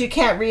 but because you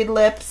can't read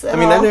lips at I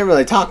mean, I all? didn't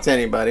really talk to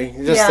anybody.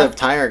 Just Yeah. the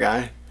tire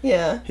guy.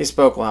 Yeah. He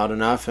spoke loud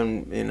enough,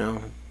 and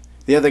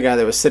the other guy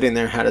that was sitting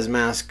there had his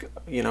mask,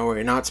 where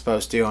you're not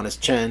supposed to, on his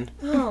chin.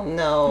 Oh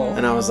no.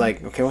 And I was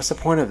like, okay, what's the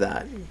point of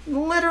that?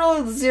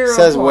 Literal zero. It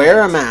says point.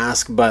 wear a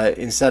mask, but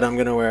instead I'm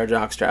gonna wear a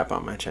jockstrap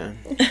on my chin.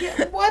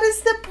 Yeah, what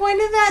is the point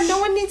of that? No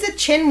one needs a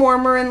chin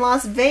warmer in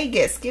Las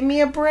Vegas. Give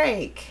me a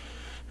break.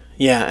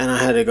 Yeah, and I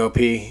had to go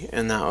pee,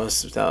 and that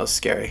was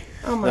scary.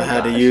 Oh my I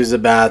had to gosh. use the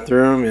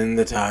bathroom in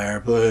the tire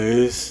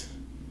place.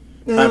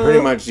 I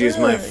pretty much used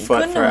my you foot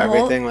couldn't for have hold-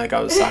 everything, like I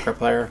was a soccer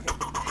player.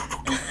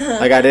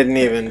 Like I didn't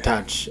even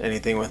touch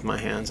anything with my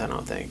hands, I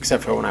don't think,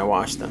 except for when I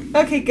washed them.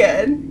 Okay,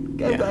 good. I'm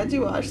Yeah. glad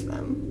you washed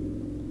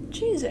them.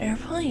 Jeez,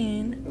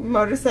 airplane.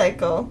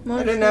 Motorcycle.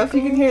 I don't know if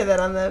you can hear that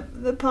on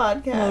the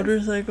podcast.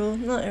 Motorcycle,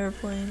 not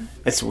airplane.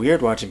 It's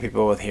weird watching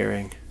people with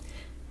hearing.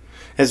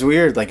 It's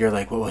weird, like you're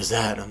like, what was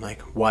that? I'm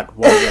like, what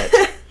was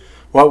it?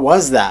 What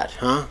was that,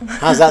 huh?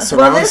 How's that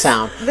surround this-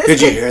 sound? this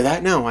Did you could- hear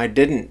that? No, I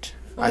didn't.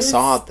 I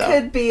saw it though.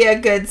 Could be a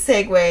good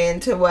segue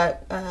into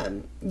what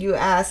you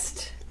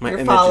asked My your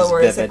image is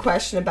followers a vivid.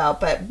 question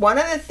about. But one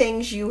of the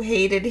things you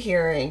hated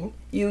hearing,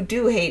 you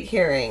do hate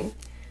hearing,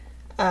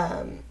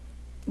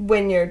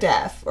 when you're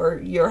deaf or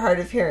you're hard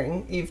of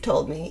hearing, you've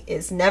told me,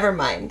 is never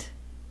mind.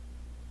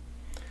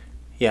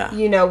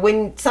 Yeah.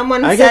 When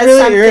someone I says get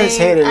really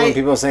something, irritated when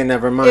people say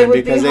never mind would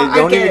be because they hard- I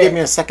don't get even it. give me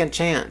a second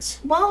chance.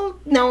 Well,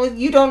 no,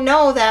 you don't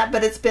know that,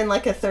 but it's been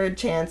like a third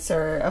chance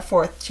or a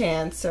fourth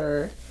chance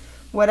or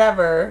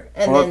whatever.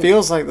 And Well, then it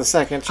feels like the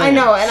second chance. I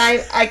know, and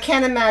I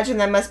can't imagine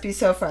that must be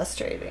so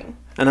frustrating.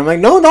 And I'm like,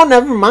 no, don't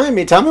never mind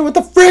me. Tell me what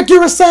the frick you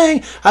were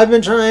saying. I've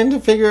been trying to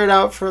figure it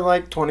out for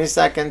like 20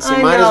 seconds. You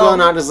I might as know. well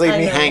not just leave I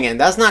me know. hanging.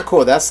 That's not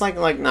cool. That's like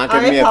not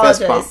giving I me a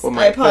fist bump apologize. with I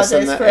my fist in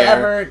apologize the for air,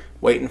 ever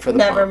waiting for the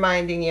never bump.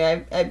 minding you.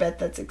 I bet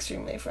that's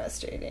extremely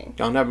frustrating.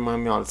 Y'all never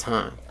mind me all the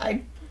time.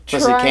 I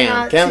Especially try Cam.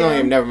 not Cam to. don't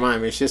even never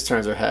mind me. She just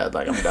turns her head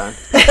like I'm done.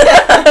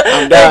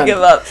 I'm I done. give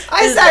up.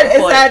 Is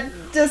that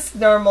just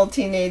normal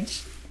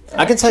teenage?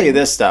 I can tell you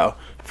this though.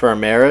 For a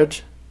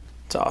marriage,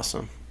 it's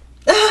awesome.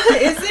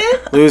 Is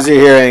it? Lose your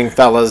hearing,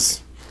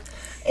 fellas.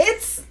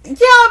 It's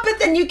yeah, but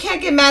then you can't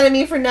get mad at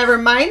me for never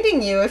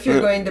minding you if you're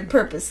going to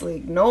purposely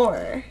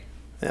ignore.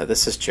 Yeah,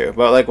 this is true.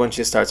 But like when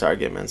she starts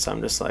arguments,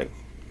 I'm just like,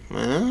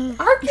 Arguments?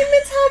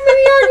 How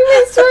many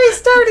arguments do I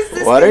start? Is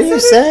this what are you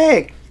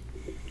saying?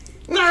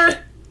 Nah.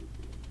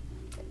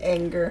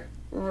 Anger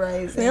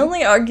rising. The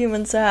only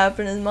arguments that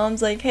happen is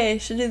mom's like, hey, I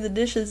should do the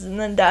dishes, and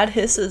then dad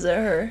hisses at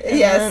her. And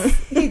Yes,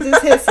 he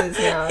just hisses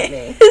now at then-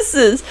 me.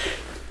 hisses.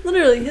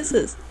 Literally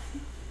hisses.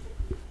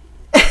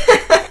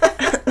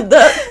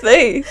 That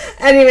face.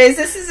 Anyways,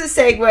 this is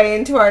a segue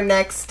into our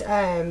next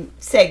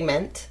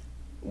segment.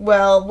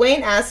 Well,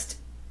 Wayne asked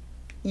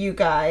you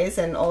guys,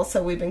 and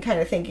also we've been kind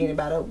of thinking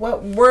about it,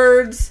 what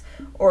words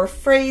or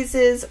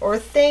phrases or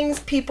things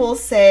people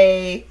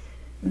say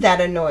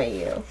that annoy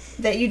you,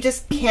 that you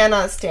just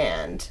cannot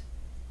stand.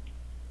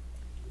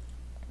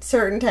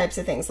 Certain types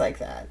of things like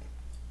that.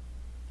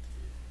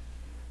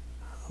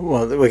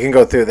 Well, we can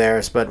go through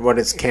theirs, but what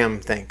does Cam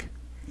think?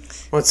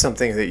 What's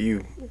something that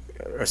you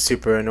are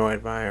super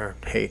annoyed by or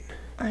hate?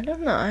 I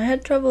don't know. I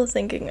had trouble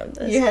thinking of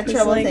this. You had 'cause,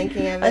 trouble like,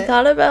 thinking of I it?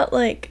 thought about,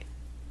 like,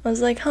 I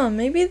was like,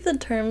 maybe the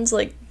terms,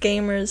 like,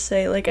 gamers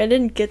say, like, I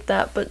didn't get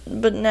that, but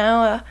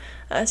now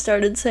I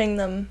started saying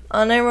them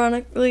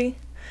unironically.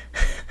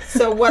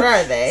 So what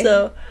are they?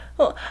 So,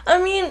 well, I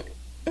mean,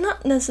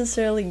 not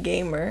necessarily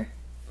gamer,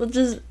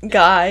 just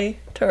guy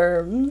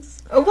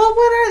terms. Oh, well,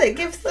 what are they?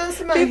 Give those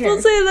to my People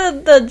here. say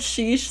that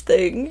sheesh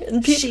thing,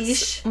 and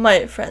Sheesh.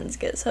 my friends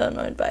get so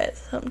annoyed by it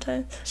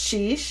sometimes.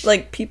 Sheesh.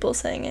 Like people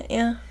saying it,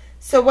 yeah.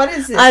 So what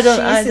is this? I don't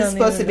Sheesh is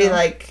supposed to even be know.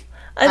 like,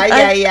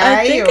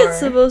 I think or- it's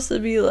supposed to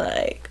be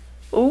like,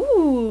 ooh.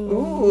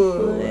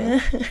 Ooh.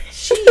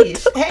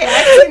 sheesh. Hey,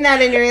 I've seen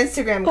that in your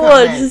Instagram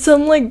What? comments.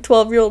 Some like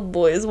 12-year-old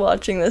boys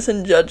watching this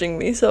and judging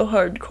me so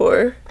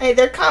hardcore. Hey,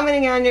 they're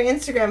commenting on your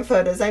Instagram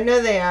photos. I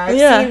know they are. I've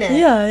yeah, seen it.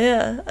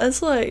 yeah.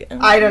 It's like.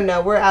 I don't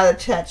know. We're out of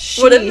touch.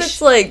 Sheesh. What if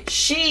it's like?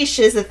 Sheesh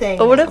is a thing.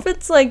 But what now. if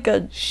it's like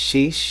a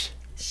Sheesh.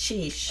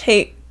 Sheesh.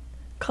 hate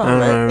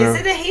comment? Is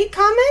it a hate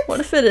comment? What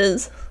if it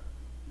is?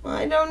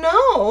 I don't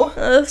know.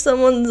 If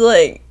someone's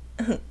like,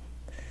 I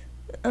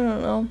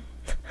don't know.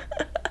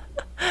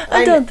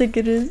 I I don't think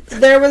it is.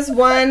 There was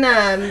one,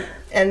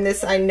 and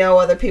this, I know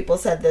other people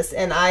said this,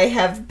 and I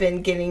have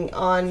been getting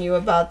on you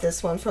about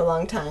this one for a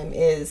long time,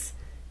 it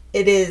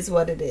is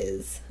what it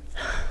is.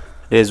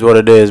 It is what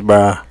it is,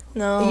 bruh.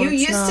 No, You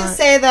it's used to not.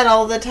 say that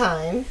all the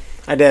time.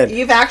 I did.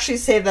 You've actually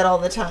said that all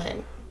the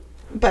time.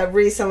 But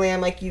recently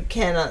I'm like, you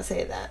cannot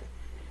say that.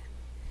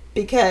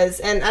 Because,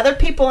 and other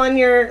people on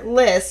your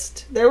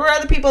list, there were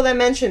other people that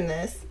mentioned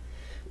this,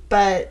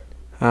 but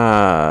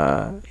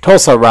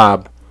Tulsa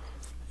Rob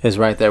is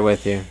right there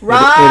with you.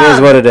 Rob! It is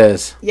what it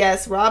is.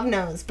 yes, Rob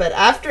knows. But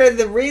after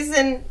the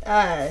reason,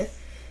 I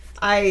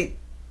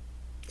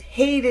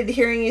hated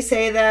hearing you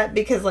say that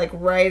because, like,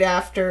 right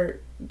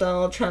after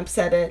Donald Trump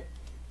said it,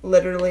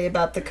 literally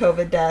about the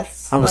COVID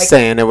deaths. I was like,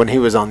 saying it when he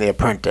was on The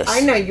Apprentice.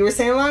 I know you were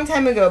saying a long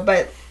time ago,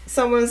 but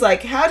someone was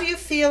like, "How do you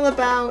feel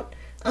about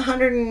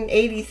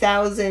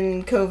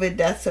 180,000 COVID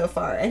deaths so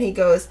far?" And he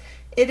goes,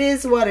 "It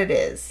is what it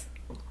is."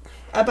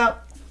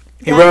 About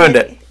He ruined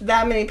it.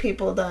 That many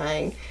people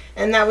dying,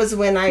 and that was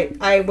when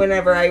I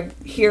whenever I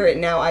hear it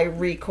now, I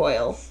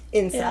recoil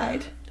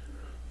inside.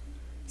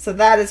 So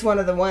that is one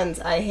of the ones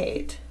I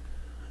hate.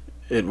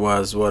 It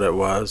was what it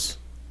was.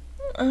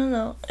 I don't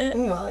know.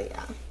 Well,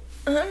 yeah.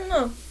 I don't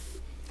know.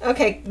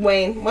 Okay,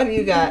 Wayne, what do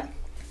you got?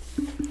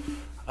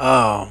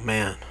 Oh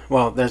man.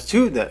 Well, there's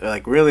two that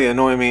like really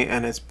annoy me,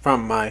 and it's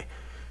from my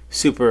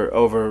super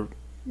over,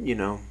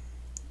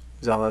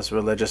 zealous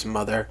religious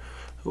mother.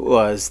 Who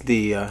was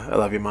the I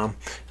love you, Mom.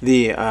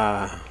 The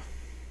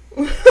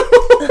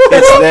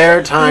it's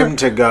their time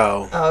to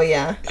go. Oh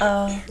yeah,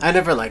 I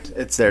never liked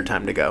it's their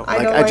time to go.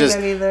 I don't like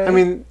that either. I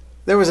mean,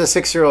 there was a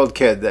 6-year-old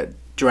kid that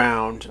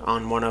drowned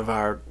on one of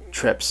our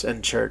trips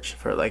in church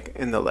for like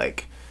in the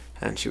lake,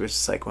 and she was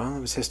just like, "Well,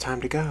 it was his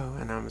time to go,"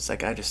 and I was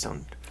like, I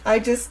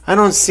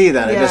don't see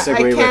that. I Yeah,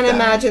 disagree with that. I can't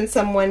imagine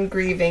someone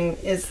grieving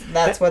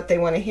that's what they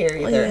want to hear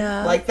either.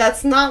 Yeah. Like,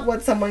 that's not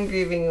what someone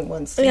grieving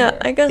wants to Yeah, hear.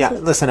 I guess. Yeah,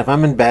 listen, if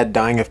I'm in bed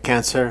dying of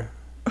cancer,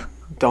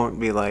 don't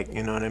be like,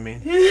 you know what I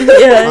mean?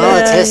 Yeah, Oh,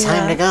 it's his yeah.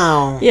 time to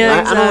go.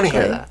 Yeah, I don't want to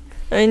hear exactly.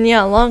 that. And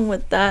yeah, along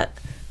with that,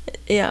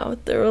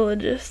 with the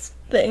religious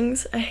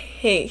things, I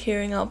hate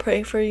hearing "I'll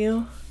pray for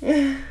you."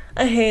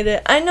 I hate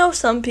it. I know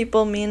some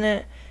people mean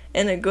it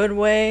in a good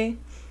way,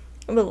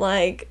 but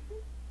like,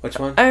 Which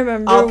one? I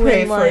remember I'll pray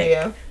when for like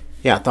you.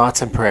 Yeah,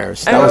 thoughts and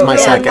prayers. I That was my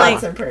remember second when,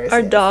 Thoughts one. and prayers, our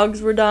yes.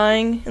 dogs were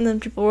dying, and then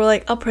people were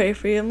like, "I'll pray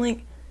for you." I'm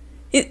like,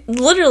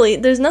 literally,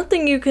 there's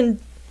nothing you can.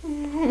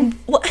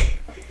 What?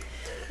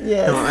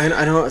 Yes. No,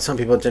 I know some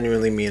people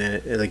genuinely mean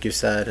it, like you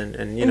said,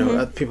 and you know,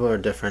 Mm-hmm. people are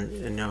different,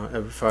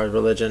 as far as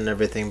religion and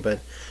everything, but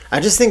I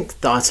just think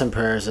thoughts and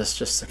prayers is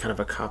just kind of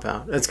a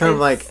cop-out. It's kind of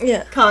like,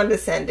 Yeah.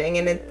 Condescending,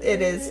 and it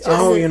is just...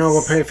 oh,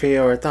 we'll pray for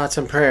you, or thoughts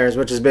and prayers,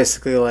 which is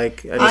basically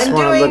like, I just I'm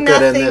want to doing look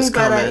good in nothing, this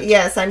but comment.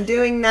 yes, I'm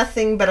doing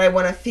nothing, but I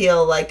want to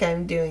feel like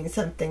I'm doing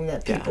something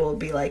that Yeah. people will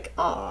be like,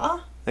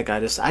 "Aw." Like,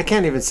 I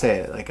can't even say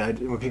it. Like,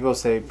 when people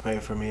say pray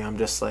for me, I'm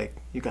just like,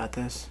 you got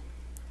this.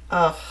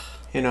 Ugh.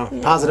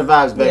 Positive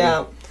vibes, baby.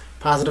 Yeah.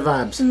 Positive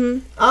vibes.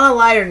 On a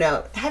lighter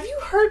note, have you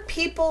heard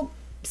people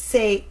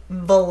say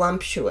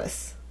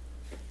voluptuous?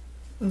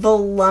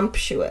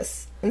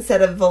 Voluptuous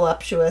instead of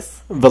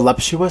voluptuous.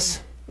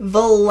 Voluptuous?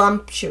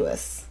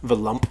 Voluptuous.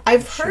 Volump.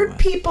 I've heard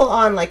people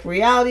on like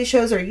reality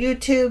shows or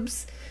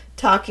YouTubes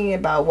talking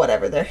about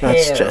whatever their hair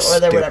That's just or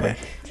their stupid. whatever.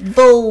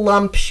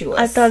 Voluptuous.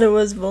 I thought it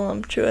was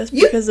voluptuous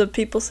You- because of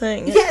people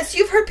saying it. Yes,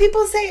 you've heard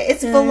people say it.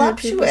 It's Yeah, I heard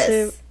people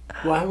voluptuous. say-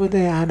 Why would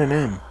they add an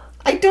M?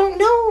 I don't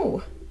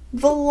know.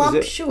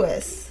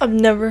 Voluptuous. I've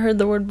never heard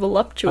the word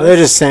voluptuous. Are they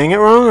just saying it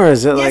wrong, or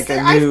is it Yes, like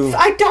a new...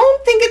 I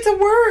don't think it's a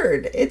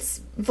word.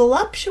 It's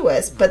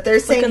voluptuous, but they're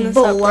saying this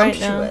up right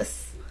now. voluptuous.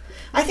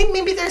 I think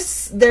maybe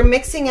they're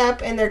mixing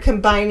up and they're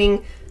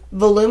combining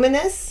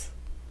voluminous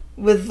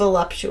with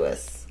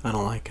voluptuous. I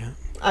don't like it.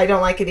 I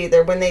don't like it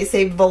either. When they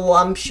say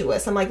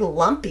voluptuous, I'm like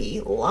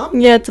lumpy,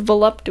 Yeah, it's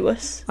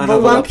voluptuous. I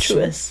know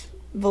Voluptuous.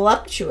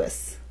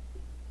 voluptuous.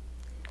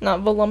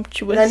 Not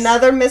voluptuous.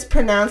 Another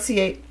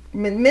mispronunciation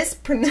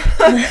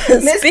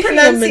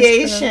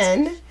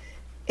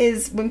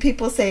is when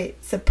people say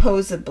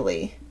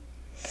supposedly.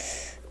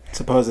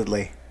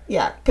 Supposedly.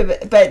 Yeah,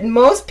 but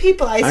most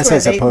people, I I swear,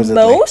 say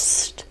supposedly.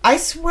 Most? I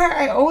swear,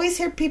 I always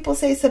hear people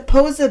say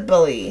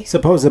supposedly.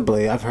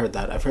 Supposedly. I've heard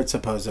that. I've heard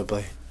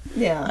supposedly.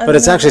 Yeah. But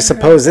it's never actually heard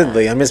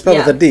supposedly. I mean, it's spelled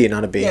Yeah. with a D,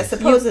 not a B. Yeah,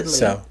 supposedly.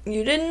 So,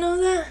 You didn't know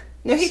that?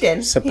 No, he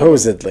did.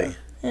 supposedly.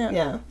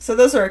 Yeah. So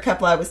those are a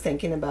couple I was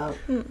thinking about.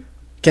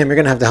 Kim, you're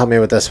going to have to help me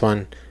with this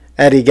one.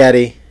 Eddie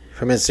Getty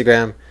from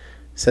Instagram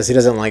says he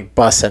doesn't like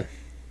bussin'.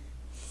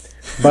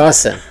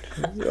 Bussin'.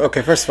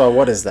 Okay, first of all,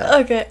 what is that?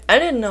 Okay, I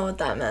didn't know what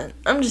that meant.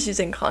 I'm just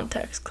using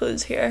context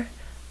clues here.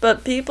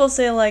 But people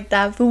say, like,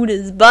 that food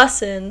is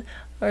bussin'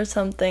 or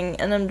something,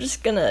 and I'm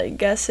just gonna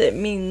guess it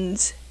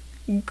means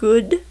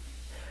good.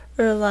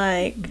 Or,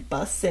 like,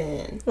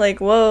 Bussin'.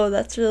 whoa,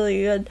 that's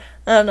really good.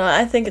 I don't know,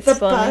 I think it's The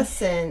funny.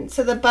 bussin'.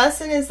 So the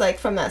bussin' is like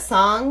from that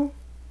song?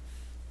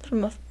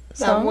 From a That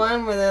song?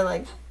 one where they're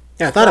like,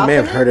 Yeah, I thought I may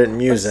have Dropping heard it? it in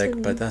music,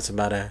 Bussin'. but that's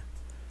about it.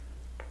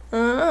 I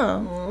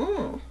don't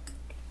know.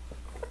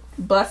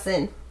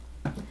 bussin'.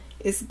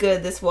 It's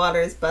good. This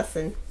water is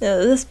bussin'. Yeah,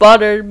 this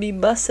water be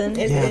bussin'.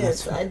 It Yeah, is.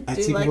 that's I right. I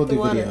do see like people the do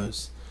water.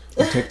 videos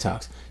and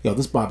TikToks. Yo,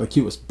 this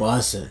barbecue was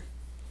bussin'.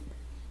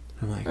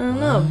 I'm like, I don't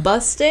know,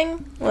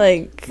 busting?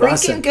 Like,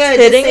 Bussin'. Freaking good.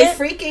 Hitting Just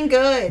say it? freaking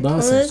good. well,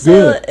 Bussin'. it's It's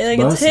good. like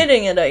it's Bussin'.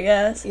 hitting it, I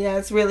guess. Yeah,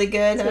 it's really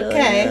good. It's really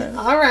Okay. good.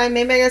 All right.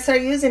 Maybe I gotta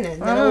start using it.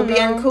 Then I it will don't be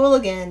know. uncool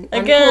again.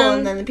 Uncool, Again.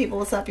 and then the people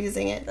will stop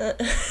using it.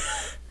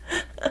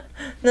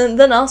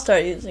 then I'll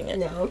start using it.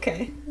 No,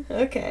 okay.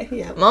 Okay,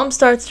 yeah. Mom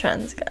starts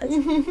trends, guys.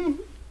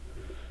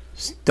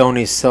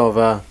 Stoney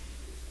Silva,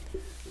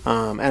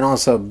 and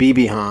also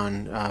BB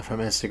Han from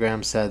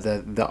Instagram said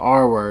that the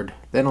R word,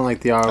 they don't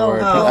like the R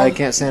word. oh, I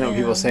can't stand it when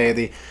yeah. people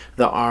say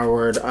the R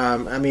word.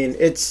 I mean,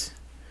 it's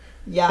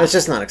Yeah.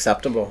 just not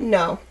acceptable.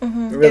 No. It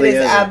really it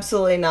is isn't.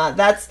 absolutely not.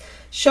 That's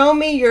show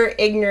me you're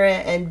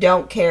ignorant and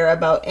don't care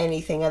about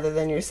anything other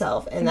than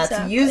yourself. And that's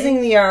Exactly.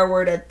 using the R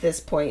word at this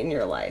point in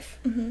your life.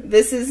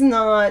 This is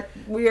not,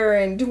 we're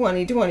in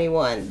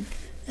 2021.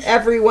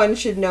 Everyone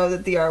should know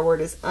that the R word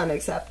is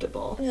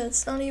unacceptable. Yeah,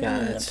 it's not even Yeah,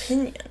 an it's-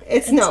 opinion.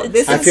 It's no,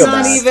 this I is feel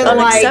not bad even for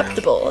like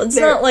unacceptable. It's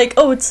there- not like,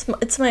 oh,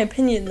 it's my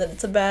opinion that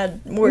it's a bad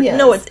word. Yes.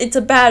 No, it's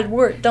a bad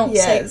word. Don't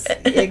Yes, say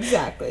it.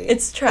 exactly.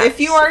 It's trash. If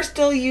you are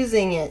still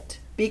using it,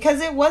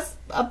 because it was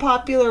a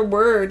popular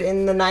word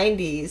in the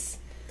 90s.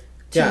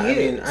 To Yeah, I use.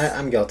 mean,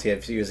 I'm guilty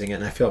of using it,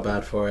 and I feel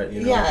bad for it.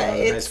 You know, Yeah, when I was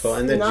in high it's school,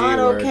 and the not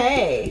G word,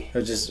 okay. it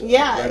was just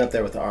Yeah. right up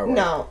there with the R word.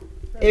 No.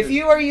 If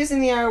you are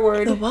using the R The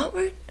word, what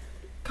word?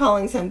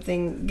 calling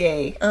something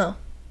gay, Oh.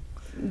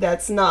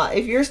 that's not.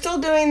 If you're still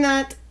doing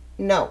that,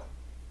 no.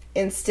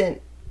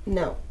 Instant,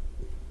 no.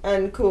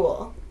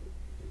 Uncool.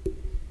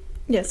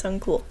 Yes,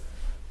 uncool.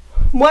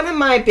 One of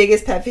my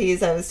biggest pet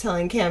peeves, I was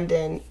telling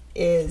Camden,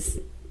 is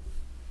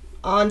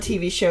on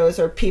TV shows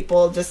or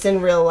people just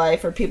in real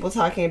life or people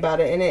talking about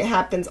it, and it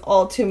happens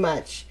all too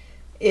much,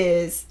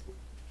 is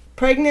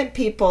pregnant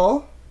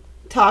people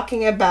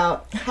talking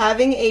about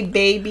having a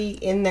baby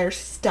in their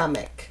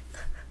stomach.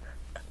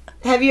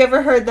 Have you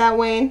ever heard that,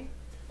 Wayne?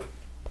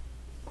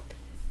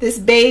 This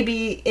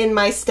baby in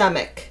my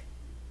stomach.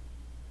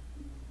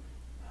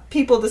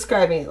 People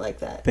describing it like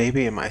that.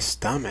 Baby in my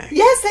stomach.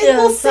 Yes, they Yeah,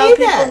 will that's say how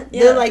people- that.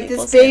 yeah, They're like,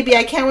 people this say baby,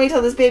 I can't wait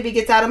till this baby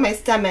gets out of my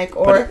stomach.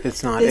 Or, But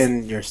it's not this-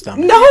 in your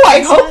stomach. no,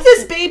 I hope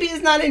this baby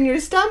is not in your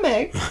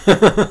stomach.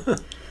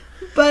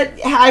 But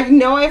I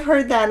know I've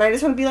heard that, and I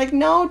just want to be like,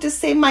 no, just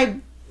say my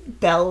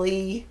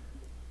belly,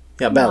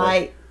 Yeah, belly.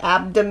 my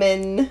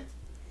abdomen,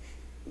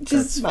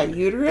 just my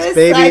uterus. This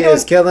baby I don't-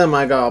 is killing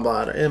my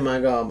gallbladder. In my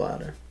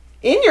gallbladder.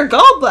 in your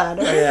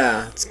gallbladder.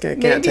 Yeah, can't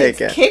Maybe take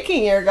it's it.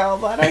 kicking your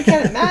gallbladder. I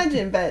can't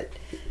imagine, but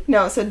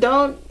no. So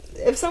don't.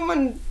 If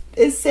someone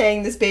is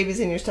saying this baby's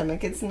in your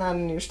stomach, it's not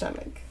in your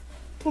stomach.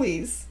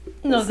 Please.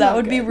 No, It's that not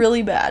would be good.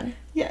 really bad.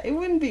 Yeah, it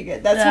wouldn't be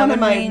good. That's That one of would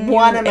my mean you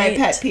pet ate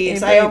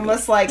peeves. a I baby.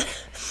 almost like.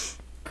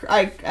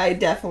 I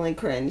definitely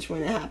cringe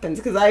when it happens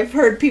because I've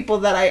heard people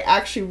that I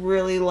actually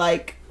really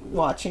like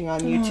watching on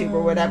YouTube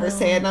or whatever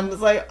say it, and I'm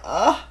just like,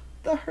 ugh,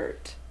 the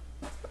hurt.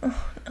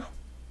 Oh, no.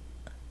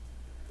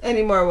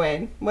 Any more,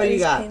 Wayne? What do That you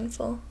is got?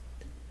 painful.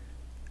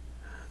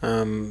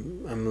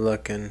 I'm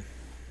looking.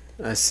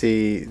 I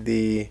see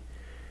the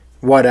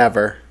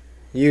whatever.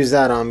 Use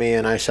that on me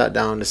and I shut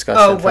down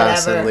discussion Oh,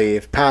 fast and whatever.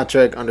 leave.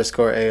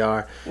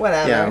 Patrick_AR.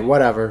 Whatever. Yeah,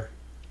 whatever.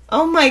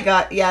 Oh my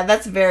god, yeah,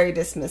 that's very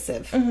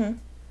dismissive. Mm-hmm.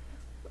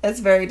 That's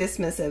very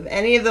dismissive.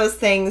 Any of those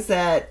things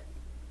that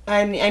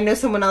I know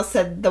someone else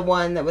said the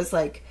one that was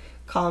like,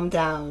 calm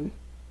down.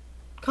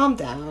 Calm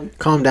down.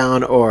 Calm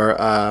down or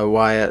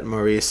Wyatt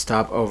Maurice,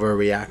 stop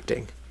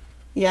overreacting.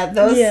 Yeah,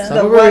 those Yeah. the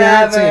Stop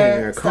whatever.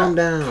 overreacting or calm stop-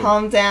 down.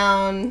 Calm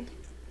down.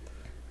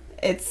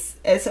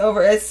 It's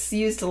over. It's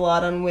used a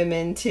lot on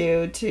women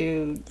too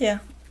to Yeah.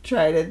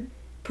 try to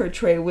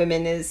portray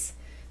women as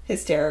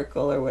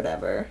hysterical or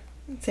whatever.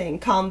 Saying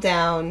calm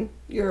down,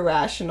 you're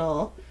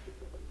irrational.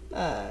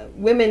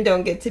 Women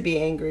don't get to be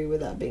angry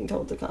without being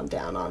told to calm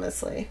down,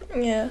 honestly.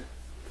 Yeah.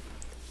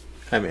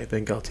 I may have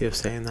been guilty of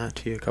saying that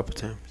to you a couple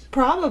times.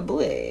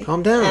 Probably.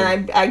 Calm down.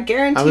 And I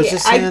guarantee I was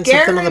just saying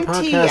something on the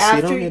guarantee podcast. after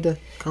You don't need to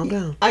calm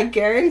down. I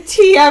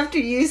guarantee after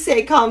you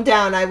say calm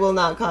down, I will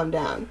not calm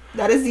down.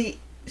 That is the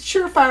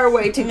surefire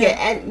way to get,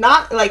 and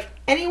not like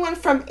anyone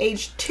from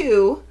age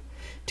 2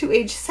 to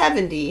age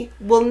 70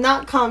 will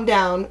not calm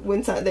down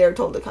when they are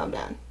told to calm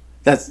down.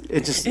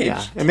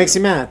 It makes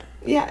you mad.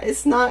 Yeah,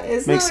 it's not a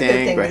good Makes you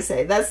thing angry. to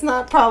say. That's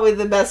not probably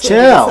the best way to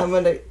Chill. get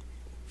someone to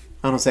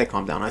I don't say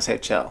calm down. I say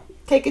chill.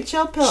 take a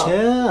chill pill.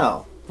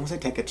 Chill. I don't say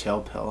take a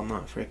chill pill. I'm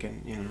not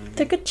freaking. You know what I mean?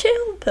 Take a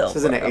chill pill. This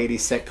isn't an bro.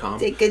 80s sitcom.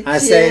 Take a I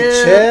say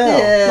chill chill.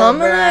 pill,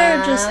 Mom and I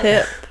are just bruh.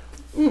 hip.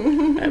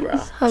 Hey, bro.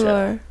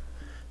 Hello.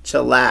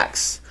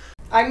 Chillax.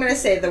 I'm going to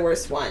say the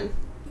worst one.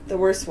 The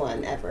worst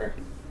one ever.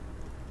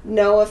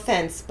 No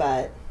offense,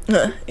 but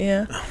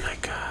Yeah. Oh my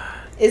god.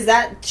 is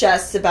that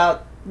just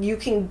about... You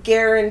can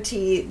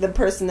guarantee the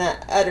person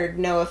that uttered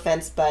no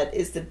offense, but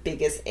is the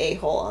biggest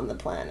a-hole on the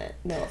planet.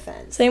 No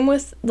offense. Same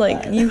with,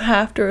 like, But- you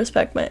have to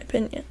respect my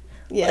opinion.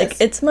 Yes. Like,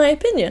 it's my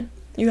opinion.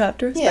 You have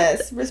to respect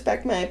Yes, it.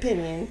 respect my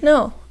opinion.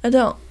 No, I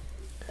don't.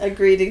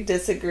 Agree to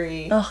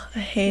disagree. Oh, I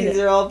hate These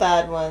it. are all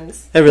bad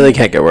ones. It really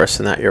can't get worse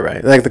than that. You're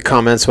right. Like the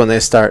comments when they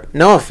start.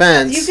 No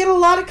offense. You get a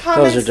lot of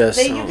comments. Those are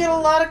just- you get a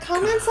lot of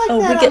comments like Oh,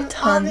 we that get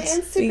on the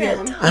tons. We get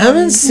Instagram. tons. I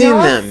haven't seen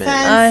No them. offense,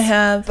 I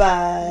have.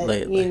 but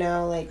Lately. you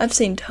know, like I've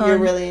seen tons. you're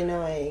really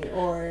annoying,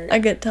 or I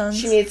get tons.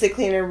 she needs to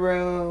clean her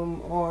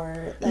room,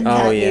 or that Oh,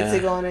 cat yeah. needs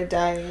to go on a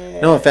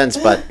diet. No offense,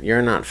 but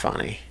you're not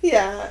funny.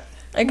 Yeah,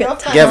 I get No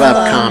tons offense. Give up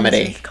of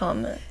comedy.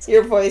 comments.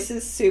 your voice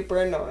is super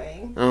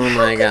annoying. Oh How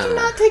my could god. you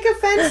not take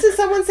offense to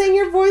someone saying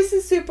your voice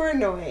is super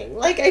annoying?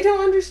 Like, I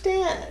don't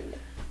understand.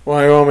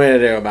 What do you want me to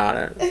do about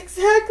it?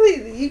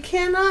 Exactly. You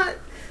cannot.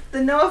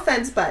 The no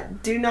offense,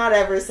 but do not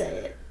ever say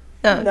it.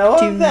 No, No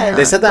do offense. not.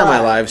 They said that on my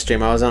But- live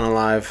stream. I was on a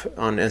live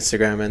on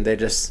Instagram and they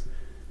just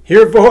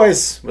your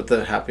voice with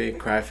the happy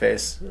cry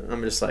face.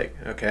 I'm just like,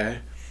 okay.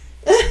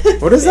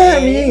 What does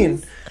that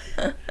mean?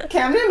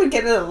 Camden would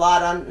get it a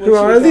lot on. When Who she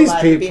are would go these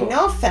live. It'd be, people?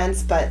 no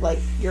offense, but like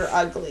you're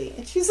ugly,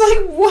 and she's like,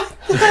 "What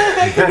the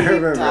heck are I you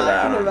remember talking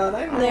that. about?"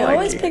 I know. They like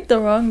always it. pick the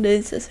wrong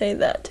days to say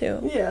that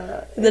too.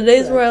 Yeah. The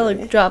days where I exactly.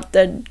 like drop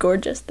dead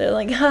gorgeous, they're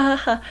like, ha ha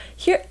ha,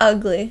 you're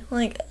ugly.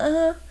 Like,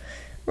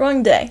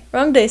 wrong day,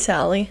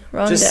 Sally,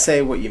 wrong Just day.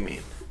 say what you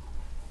mean.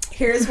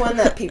 Here's one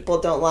that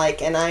people don't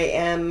like, and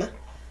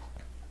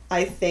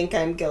I think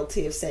I'm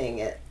guilty of saying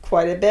it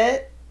quite a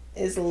bit.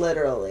 Is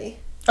literally.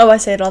 Oh, I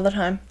say it all the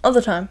time,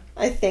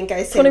 I think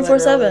I say 24/7.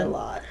 literally a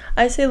lot.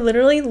 I say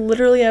literally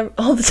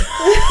all the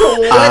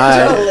time.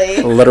 I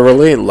Literally.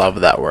 literally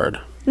love that word.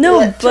 No,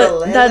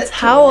 Literally, but that's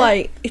how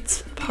literally.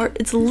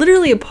 it's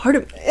literally a part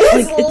of me.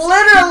 It's Like,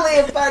 literally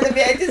a part of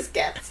me. I just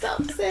can't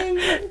stop saying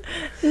it.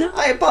 No.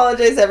 I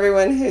apologize,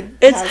 everyone who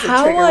It's has a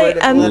how trigger I word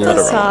of literal.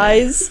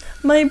 emphasize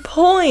my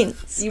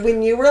points.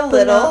 When you were not,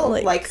 little,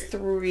 like- like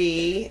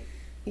 3,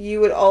 you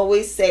would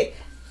always say,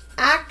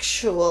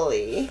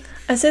 actually.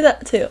 I say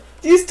that too.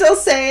 Do you still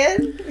say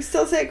it? You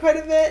still say it quite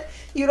a bit?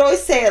 You'd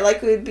always say it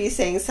like we would be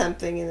saying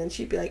something, and then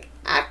she'd be like,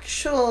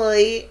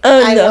 actually,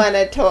 I no. want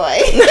a toy.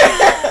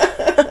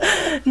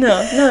 No,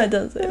 I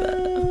don't say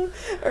that.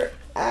 Or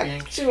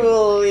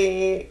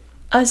actually,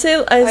 I say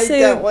I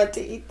don't want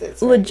to eat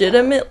this. right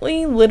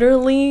legitimately,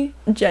 literally,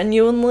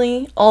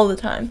 genuinely, all the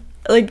time.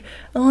 Like,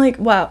 I'm like,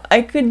 wow,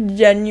 I could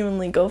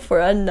genuinely go for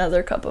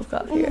another cup of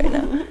coffee right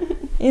now.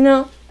 You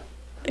know?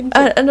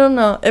 I don't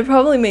know. It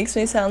probably makes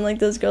me sound like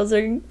those girls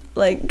are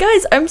like,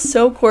 guys, I'm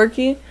so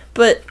quirky,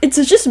 but it's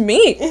just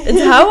me.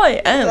 It's how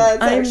I am.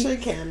 That's I'm actually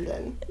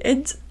Camden.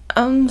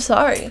 I'm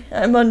sorry.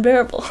 I'm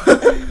unbearable.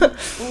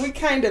 We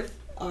kind of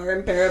are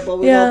unbearable.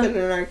 We've Yeah. all been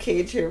in our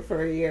cage here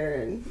for a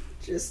year and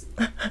just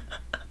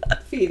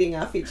feeding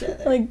off each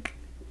other. Like,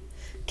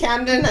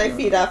 Camden and I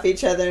feed off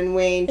each other, and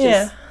Wayne just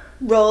yeah.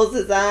 rolls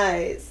his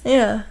eyes.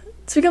 Yeah.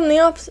 It's become the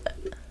opposite.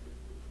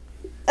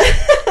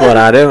 What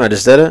I do? I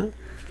just did it.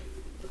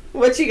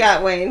 What you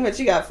got, Wayne? What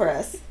you got for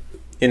us?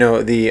 You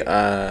know, the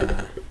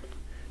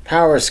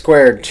power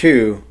squared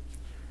 2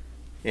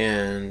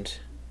 and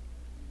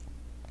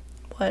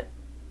What?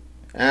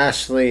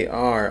 Ashley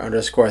R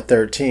underscore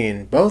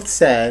 13 both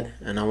said,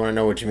 and I want to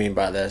know what you mean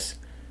by this.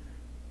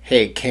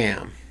 Hey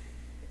Cam.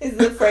 Is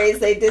the phrase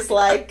they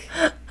dislike.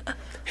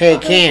 Hey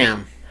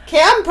Cam.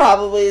 Cam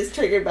probably is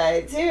triggered by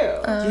it too.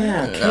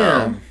 Yeah,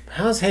 Cam.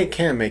 How's Hey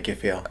Cam make you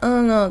feel? I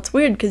don't know. It's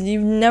weird because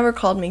you've never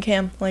called me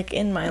Cam, like,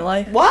 in my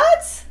life.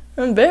 What?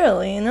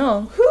 Barely,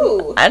 no.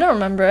 Who? I don't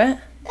remember it.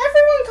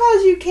 Everyone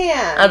calls you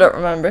Cam. I don't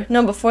remember.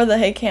 No, before the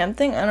Hey Cam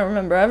thing, I don't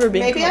remember ever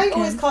being Maybe called I Cam.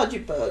 always called you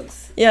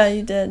Bugs. Yeah,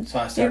 you did. So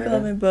I You started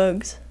called it. me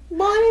Bugs.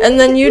 Well, I mean, And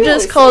then you we just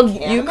always say called-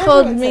 Cam. you Everyone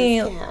called says me-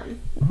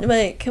 Cam.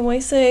 Wait, can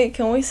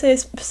we say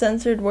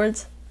censored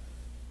words?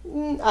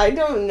 I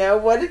don't know.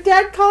 What did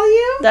Dad call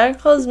you? Dad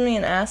calls me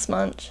an ass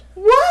munch.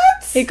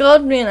 What? He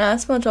called me an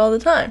ass munch all the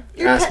time.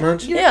 Your Ass pet,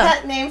 munch? Your Yeah.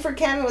 pet name for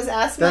Cam was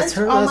Ass That's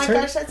Munch? her- Oh that's my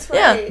her- gosh, that's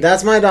Yeah. right.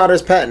 That's my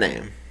daughter's pet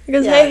name. He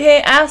goes, Yeah.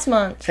 hey, ass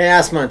munch. Hey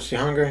Ass Munch, you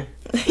hungry?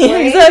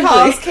 Wayne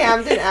calls Exactly.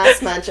 Camden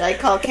Ass Munch. I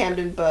call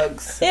Camden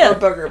Bugs. Yeah. Or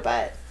Booger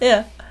Butt.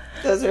 Yeah.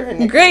 Those are her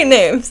nicknames. Great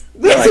names.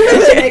 Those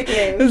are her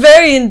nicknames.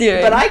 Very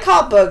endearing. But I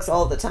call Bugs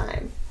all the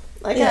time.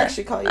 Like, Yeah. I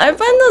actually call you I Bugs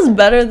find all the those time.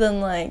 better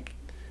than like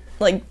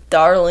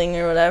darling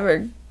or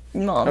whatever I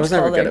moms was call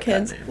never their good at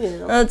kids. pet names. You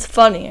know. That's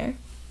funnier.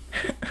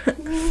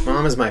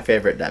 Mom is my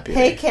favorite deputy.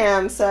 Hey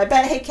Cam. So I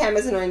bet Hey Cam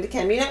is annoying to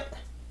Cam. You know,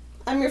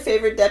 I'm your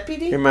favorite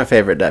deputy. You're my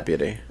favorite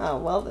deputy. Oh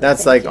well. Then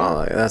That's thank like you.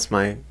 all. That's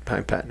my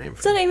pet name.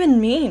 What's that even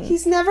mean?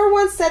 He's never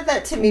once said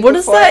that to me What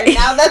is before. that? And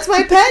now that's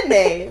my pet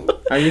name.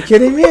 Are you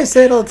kidding me? I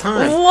say it all the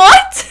time.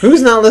 What?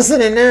 Who's not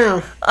listening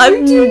now?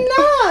 You do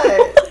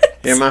not.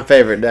 You're my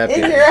favorite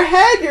deputy. In your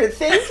head, you're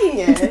thinking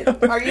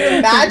it. Are you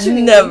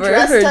imagining Never you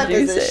dressed heard up you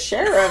as a say-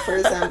 sheriff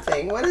or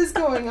something? What is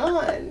going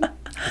on?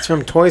 It's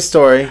from Toy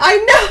Story.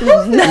 I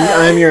know that.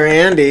 I'm your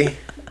Andy.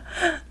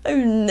 I've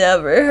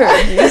never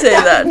heard you say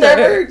that I've to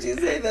never her. heard you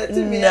say that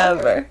to me. ever.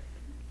 Never.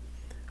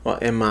 Well,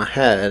 in my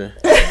head,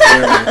 you're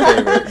my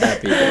favorite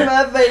deputy.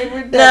 My favorite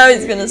deputy. Now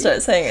he's gonna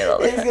start saying it all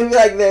the He's time. gonna be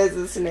like, "There's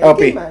a snake in my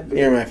Opie, boot."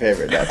 you're my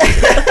favorite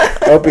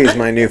deputy. Opie's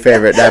my new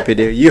favorite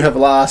deputy. You have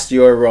lost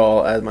your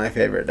role as my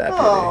favorite deputy.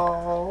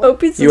 Aw.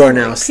 Opie's You are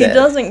asleep. now He sad.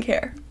 doesn't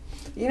care.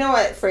 You know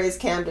what phrase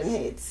Camden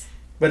hates?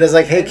 But it's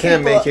like, hey, And Cam,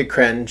 people- make you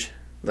cringe.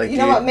 Like You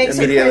know what makes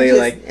her immediately cringe is,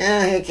 like,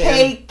 hey, Cam.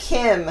 Hey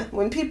Kim.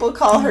 When people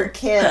call her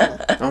Kim,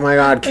 Oh my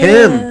God,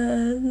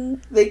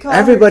 Kim. they call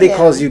Everybody her Kim.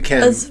 calls you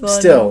Kim. That's funny.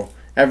 Still,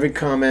 every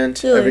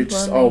comment, Really every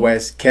just funny.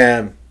 always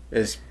Kim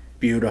is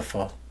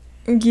beautiful.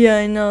 Yeah,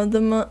 I know.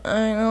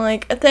 I know,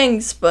 like,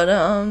 thanks, but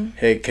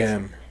Hey,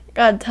 Kim.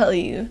 gotta tell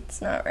you,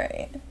 it's not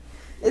right.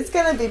 It's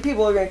gonna be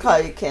people are gonna call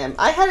you Kim.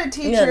 I had a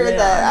teacher Yeah, they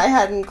that are. I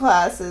had in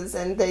classes,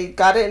 and they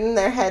got it in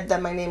their head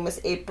that my name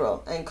was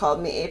April and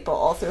called me April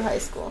all through high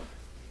school.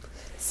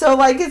 So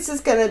like, it's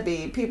just gonna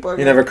be people are.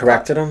 You gonna never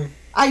corrected him?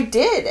 I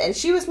did, and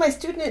she was my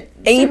student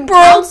April?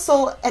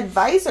 council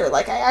advisor.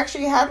 Like, I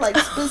actually had like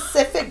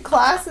specific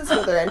classes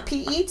with her and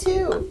PE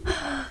too,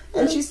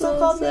 and she That's still so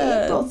called me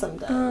sad. April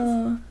sometimes.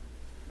 Oh.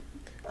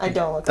 I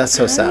don't look. That's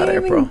so sad, How do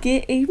you April. even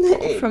get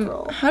April,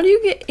 April. from? How do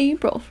you get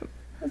April from?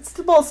 Let's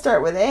both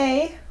start with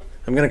A.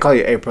 I'm going to call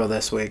you April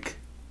this week.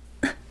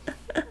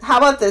 How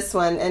about this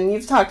one? And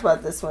you've talked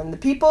about this one. The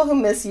people who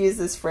misuse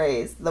this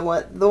phrase, the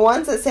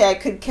ones that say "I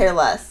could care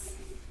less."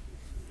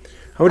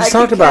 Oh, we just I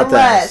talked could about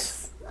care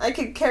this. less. I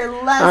could care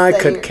less. I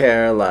that could you're-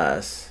 care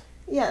less.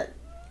 Yeah.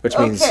 Which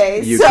means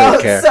Okay. you so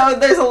could care. so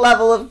there's a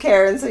level of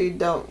care, and so you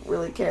don't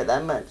really care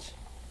that much.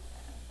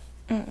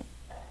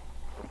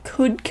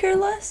 Could care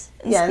less?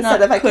 It's Yeah, not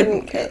instead of I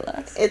couldn't couldn't care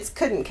less. It's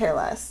couldn't care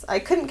less. I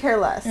couldn't care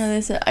less. No,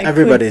 they said I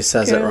Everybody could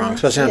says it care wrong,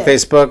 less. especially on Yeah.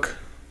 Facebook.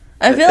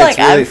 I feel It's like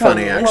really I've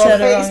funny, probably actually.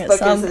 said it Well, wrong at Facebook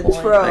some is a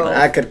point. troll. Like,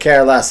 I could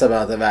care less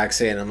about the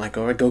vaccine. I'm like,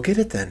 all right, go get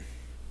it then.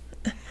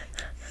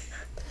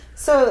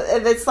 So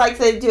it's like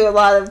they do a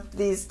lot of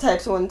these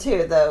types of one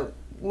too. Though,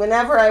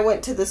 whenever I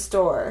went to the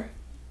store,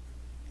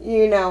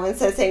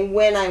 instead of saying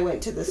when I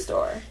went to the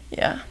store.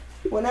 Yeah.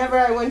 Whenever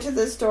I went to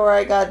the store,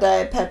 I got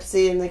Diet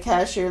Pepsi, and the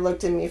cashier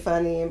looked at me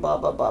funny, and blah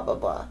blah blah blah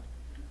blah.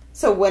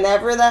 So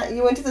whenever that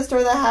you went to the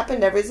store, that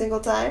happened every single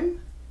time.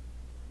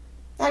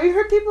 Have you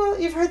heard people?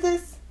 You've heard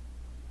this?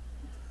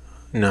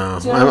 No,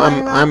 Do you know what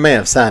I'm I may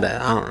have said it.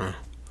 I don't know.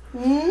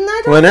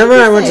 I don't Whenever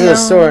think I you went to say the it.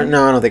 store,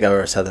 no, I don't think I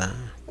ever said that.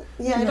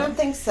 Yeah, I don't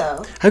think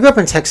so. I grew up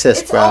in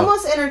Texas, It's bro.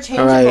 almost All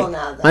interchangeable right.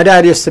 now, though. My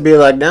dad used to be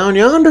like, down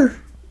yonder.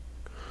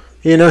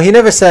 He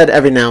never said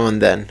every now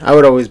and then. I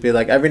would always be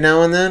like, every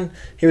now and then.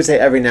 He would say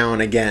every now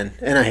and again,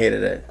 and I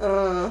hated it.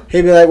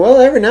 He'd be like,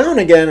 well, every now and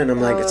again, and I'm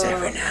like, it's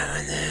every now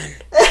and then.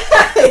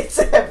 It's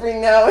every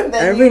now and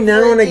then. Every you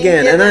now and freaking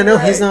again. get And I it know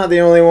right. he's not the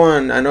only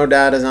one. I know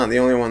Dad is not the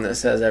only one that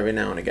says every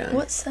now and again.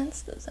 What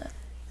sense does that?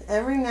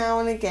 Every now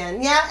and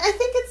again. Yeah, I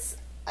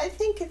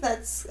think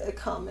that's a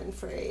common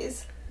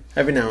phrase.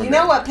 Every now and You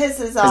then. know what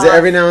pisses off? Is it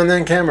every now and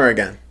then, Cam, or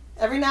again?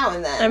 Every now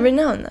and then. Every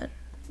now and then.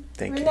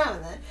 Thank Every you. now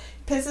and then.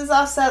 Pisses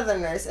off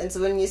Southerners. And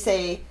so when you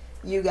say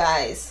you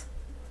guys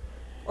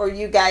or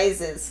you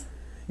guyses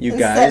You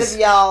instead guys. of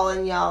y'all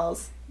and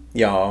y'alls.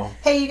 Y'all.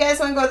 Hey, you guys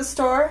want to go to the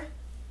store?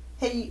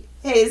 Hey,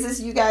 is this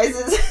you guys'?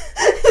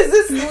 Is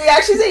this, we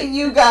actually say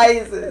you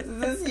guys'. Is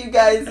this you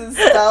guys'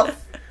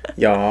 stuff?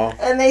 Y'all.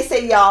 And they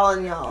say y'all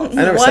and y'all. I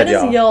never Why said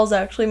does y'all. y'all's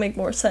actually make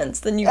more sense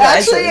than you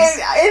guys? Actually,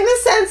 in the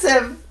sense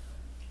of,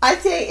 I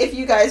think if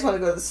you guys want to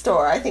go to the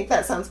store, I think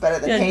that sounds better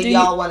than Yeah, hey, do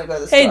y'all you- want to go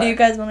to the store. Hey, do you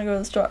guys want to go to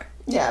the store?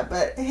 Yeah,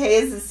 but hey,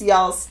 is this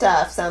y'all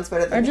stuff sounds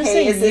better Or than just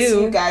hey, say is this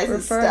you guys'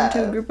 referring stuff.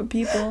 to a group of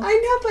people.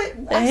 I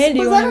know, but I Hey, do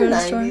you was that wanna a go to the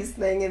store? 90s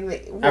thing in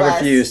the West? I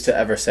refuse to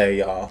ever say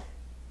y'all.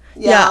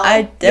 Yeah,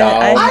 I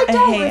Y'all. I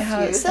don't hate how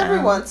it refuse. sounds.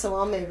 Every once in a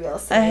while, maybe I'll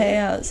say I hate it.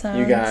 how it sounds.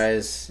 You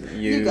guys.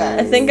 You guys.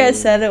 I think I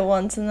said it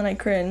once and then I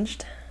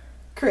cringed.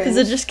 Cringe. Because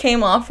it just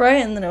came off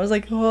right and then I was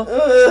like, oh,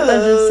 Ugh. I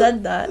just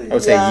said that. I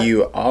would say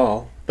you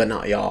all, but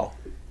not y'all.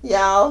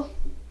 Y'all.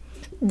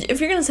 If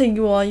you're going to say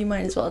you all, you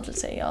might as well just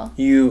say y'all.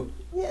 You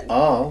Yeah.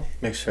 all.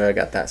 Make sure I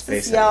got that It's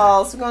space in there.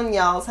 y'all. So we're going to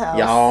y'all's house.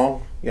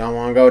 Y'all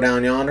want to go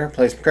down yonder,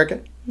 play some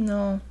cricket?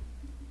 No.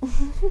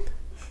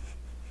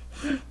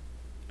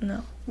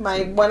 No.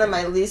 One of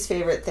my least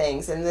favorite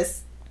things, and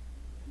this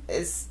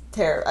is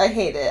terrible. I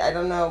hate it. I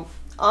don't know.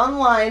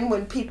 Online,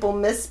 when people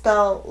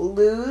misspell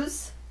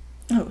lose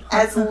Oh.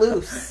 as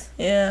loose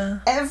Yeah.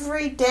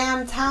 every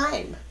damn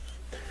time.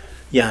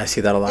 Yeah, I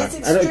see that a lot. It's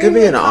It could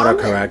be an extremely common.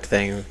 autocorrect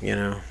thing,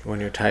 when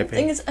you're The typing.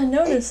 thing is, I It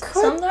notice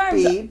could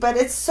sometimes. be, but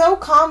it's so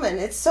common.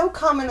 It's so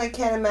common I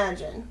can't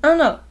imagine. I don't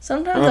know.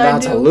 Sometimes I'm I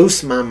about do. to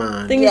lose my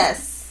mind. Things-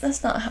 Yes.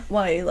 That's not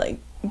why like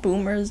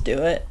boomers do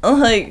it.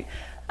 Like,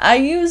 I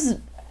use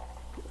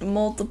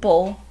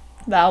multiple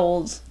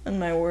vowels in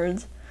my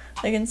words.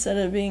 Like, instead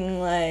of being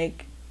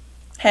like,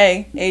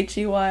 hey,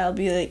 H-E-Y, I'll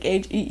be like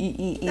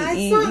H-E-E-E-E-E.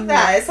 It's not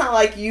that. It's not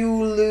like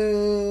you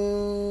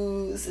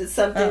lose. It's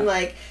something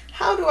like,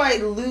 how do I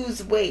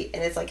lose weight?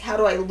 And it's like, how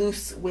do I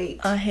lose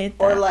weight? I hate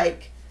that. Or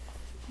like,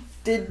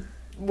 did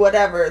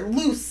whatever,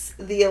 loose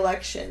the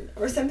election.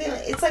 Or something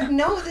like, it's like,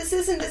 no, this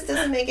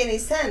doesn't make any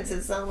sense.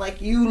 It's not like,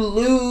 you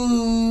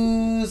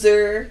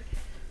loser.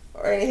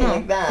 Or anything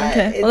like that.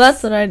 Okay, It's, well,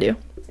 that's what I do.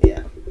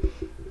 yeah.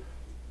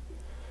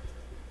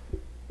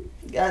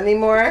 Got any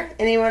more?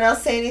 Anyone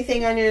else say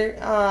anything on your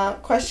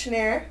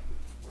questionnaire?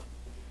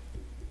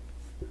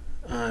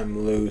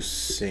 I'm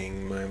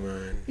losing my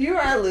mind. You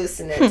are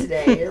losing it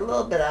today. You're a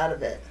little bit out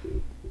of it.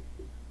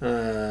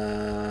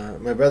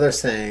 My brother's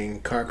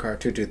saying Car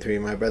 223.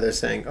 My brother's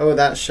saying, "Oh,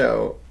 that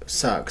show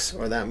sucks,"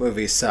 or "That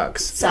movie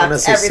sucks." It's Sucks.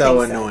 honestly Everything so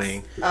sucks.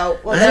 annoying. Oh,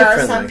 well, I had there a are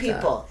friend some like that.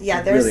 people.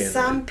 Yeah, there's Really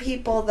some annoying.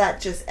 people that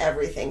just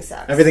everything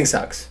sucks. Everything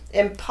sucks.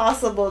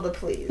 Impossible to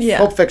please. Yeah.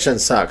 Pulp Fiction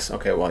sucks.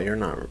 Okay, well, you're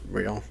not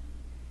real,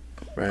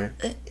 right?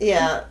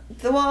 Yeah.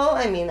 Well,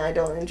 I mean, I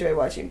don't enjoy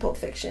watching Pulp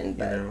Fiction,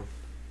 but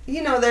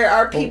You know. there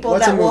are people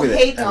what's a that will movie that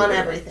hate on everybody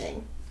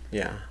everything.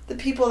 Yeah. The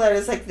people that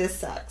is like, this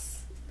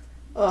sucks.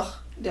 Ugh,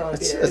 don't want to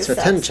be It's- there. it's This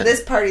sucks. retention.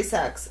 This party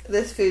sucks.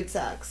 This food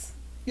sucks.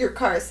 Your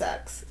car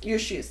sucks. Your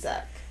shoes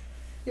suck.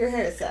 Your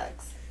hair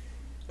sucks.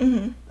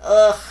 Mm-hmm.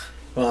 Ugh.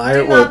 Well, I Do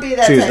will not be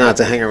that choose type not of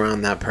to hang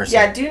around that person.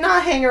 Yeah, do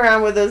not hang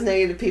around with those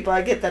negative people.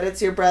 I get that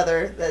it's your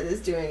brother that is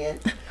doing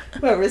it.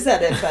 Whoever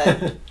said it,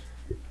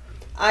 but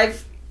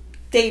I've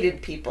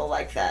dated people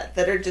like that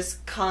are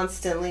just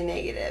constantly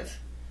negative.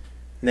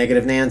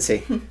 Negative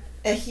Nancy.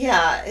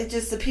 Yeah, it's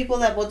just the people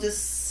that will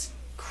just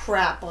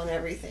crap on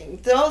everything.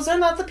 Those are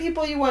not the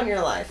people you want in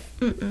your life.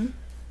 Mm-mm.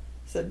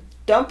 So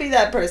don't be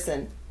that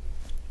person.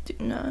 Do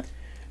not.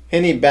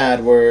 Any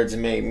bad words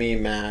make me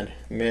mad.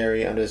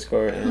 Mary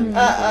 _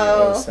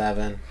 Uh-oh.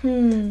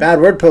 07.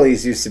 Bad word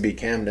police used to be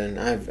Camden.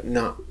 I've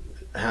not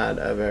had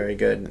a very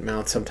good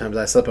mouth. Sometimes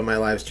I slip in my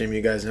live stream.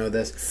 You guys know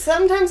this.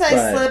 Sometimes I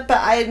But slip, but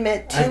I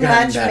admit too I've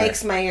gotten much better.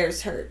 makes my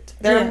ears hurt.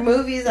 There Yeah. are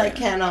movies I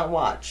cannot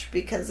watch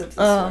because of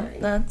the Oh,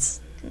 swearing.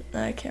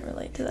 I can't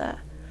relate to that.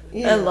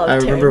 Yeah. I love I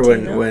remember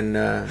Tarantino. when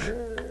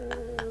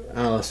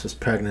Alice was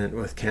pregnant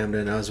with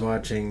Camden. I was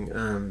watching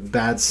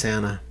Bad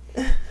Santa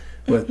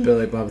with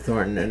Billy Bob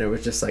Thornton, and it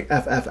was just like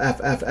F F F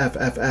F F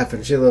F F,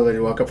 and she literally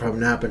woke up from a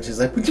nap and she's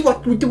like,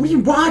 "What are you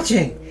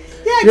watching?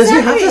 Yeah, Does exactly.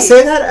 you have to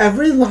say that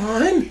every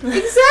line?"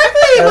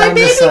 Exactly. And My I'm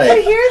baby just like-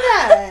 could hear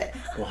that.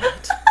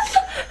 What?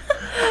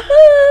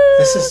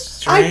 This is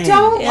strange. I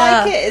don't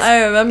Yeah, like it.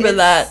 I remember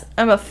It's- that.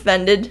 I'm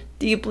offended.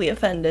 Deeply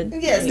offended.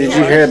 Yes. Did Yeah.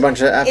 you hear a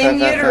bunch of F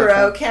In F F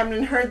utero, F?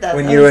 Camden heard that.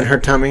 When though. you were in her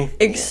tummy,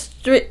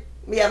 Extreme.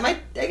 I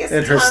guess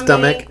in her tummy-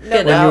 stomach, No,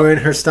 Get when out. you were in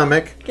her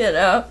stomach, Get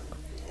out.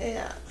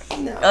 yeah,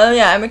 no. Oh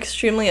yeah, I'm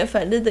extremely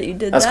offended that you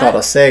did that's that. called a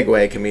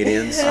segue,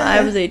 comedians.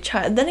 I was a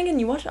child. Then again,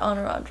 you watched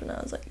Entourage when I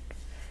was like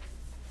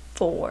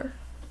 4.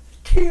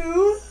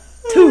 2.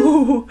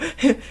 2.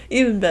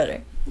 Even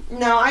better.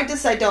 No, I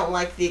don't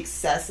like the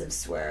excessive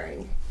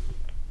swearing.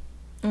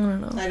 I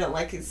don't know. I don't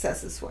like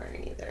excessive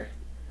swearing either.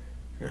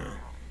 No.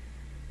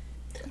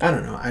 I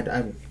don't know. I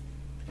don't know.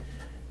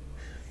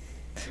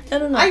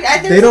 There's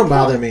They a don't point-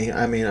 bother me.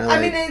 I mean,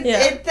 I mean,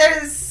 Yeah.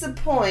 there's a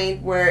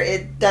point where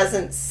it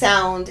doesn't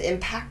sound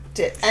impactful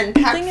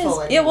thing is,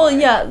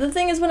 anymore. the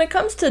thing is, when it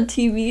comes to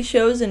TV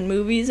shows and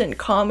movies and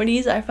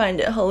comedies, I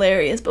find it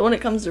hilarious. But when it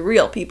comes to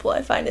real people,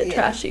 I find it Yeah.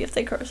 trashy if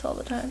they curse all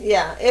the time.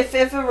 Yeah, if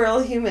a real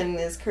human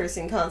is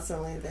cursing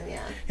constantly, then yeah.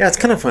 Yeah, it's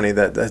kind of funny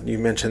that you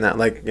mentioned that.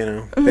 Like,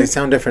 they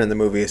sound different in the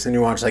movies, and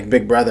you watch like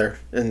Big Brother,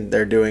 and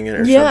they're doing it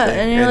or Yeah, something,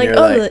 and you're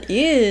like,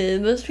 ew,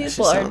 those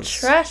people are sounds-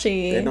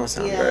 trashy. they don't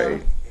sound Yeah.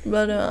 very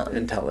But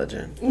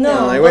intelligent. No,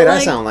 I'm like, but, wait, I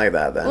like, sound like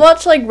that then.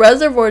 watch like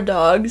Reservoir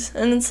Dogs,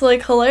 and it's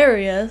like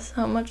hilarious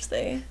how much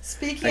they.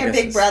 Speaking I of guess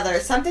Big it's- Brother,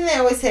 something they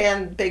always say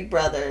on Big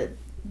Brother,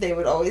 they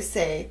would always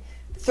say,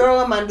 throw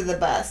him under the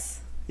bus.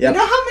 Yep. You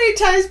know how many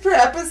times per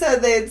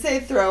episode they'd say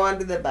throw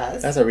under the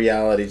bus? That's a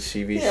reality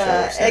TV show.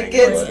 Yeah, saying it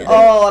gets like,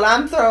 old.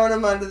 I'm throwing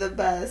him under the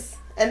bus.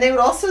 And they would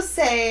also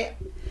say,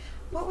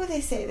 what would they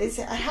say? They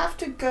say, I have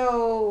to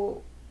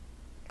go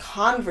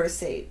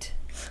conversate.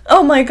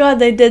 Oh my God,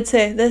 they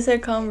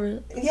said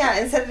converse. Yeah,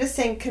 instead of just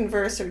saying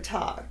converse or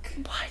talk.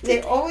 Why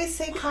did They always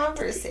say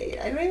conversate.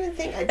 I don't even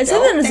think. I say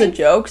that as a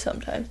joke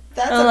sometimes.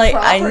 That's I'm a like,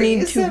 I proper need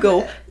use to of go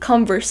it.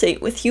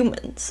 conversate with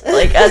humans,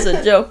 like as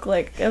a joke,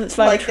 like if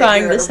I'm Like that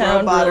trying you're to a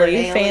sound robot or an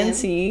really alien.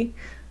 fancy,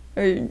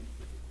 or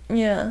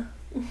yeah.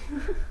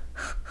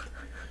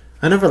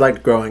 I never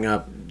liked growing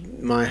up.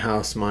 My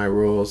house, my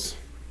rules,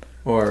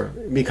 or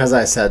because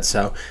I said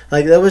so.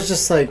 Like that was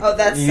just like Oh,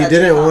 that's you such a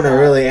didn't want to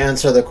cop-out. really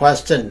answer the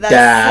question, That's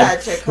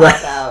Dad. such a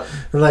cop out.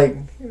 Like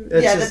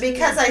it's Yeah, just, the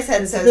because I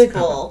said it's so a big is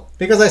bull.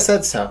 because I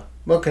said so.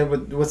 Okay,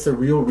 but what's the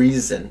real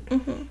reason?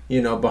 Mhm.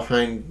 You know,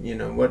 behind, you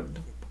know,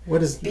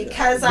 what is...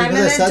 Because I'm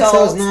because an that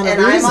adult is not a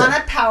and I'm reason. on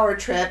a power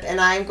trip and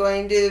I'm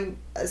going to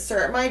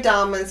assert my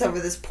dominance over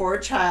this poor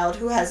child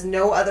who has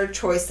no other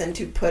choice than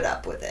to put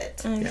up with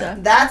it.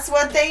 Exactly. That's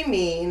what they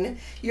mean.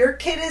 Your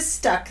kid is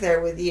stuck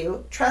there with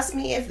you. Trust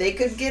me, if they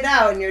could get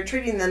out and you're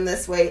treating them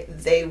this way,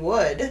 they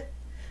would.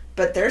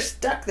 But they're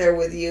stuck there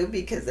with you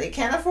because they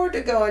can't afford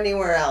to go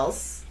anywhere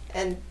else.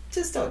 And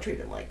just don't treat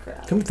them like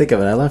crap. Come to think of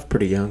it, I left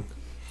pretty young.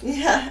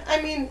 Yeah,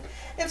 I mean,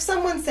 if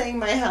someone's saying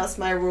my house,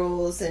 my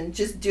rules, and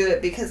just do it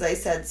because I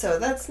said so,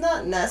 that's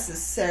not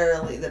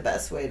necessarily the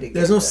best way to get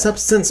There's no there.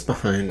 substance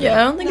behind it.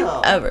 Yeah, I don't think No.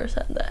 you've ever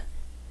said that.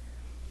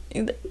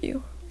 Either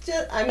you.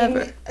 I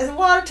mean, Ever. a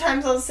lot of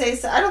times I'll say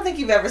so. I don't think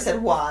you've ever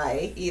said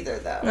why either,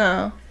 though.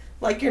 No.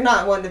 Like, you're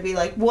not one to be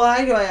like,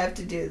 why do I have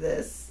to do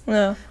this?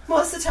 No.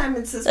 Most of the time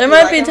it's just There be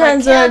might like, be I'm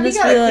times like, where yeah, I'd you just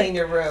gotta be like, clean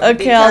your room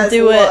Okay, I'll because,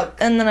 do look, it.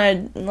 And then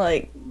I'd,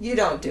 like, You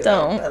don't do it.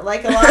 Don't. But,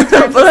 like, a lot of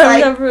times but it's I've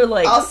like, never,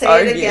 like, I'll say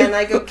argue. it again.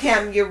 I go,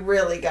 Cam, you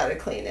really got to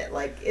clean it.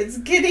 Like, it's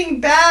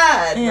getting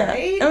bad,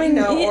 right? I mean,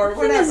 you know, or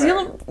the thing is,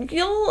 whatever.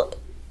 you'll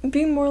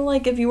be more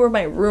like if you were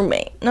my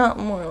roommate, not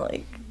more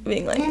like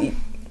being like,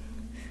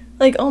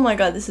 like, oh my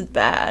god, this is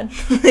bad.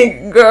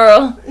 Like,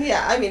 girl,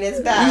 Yeah, I mean,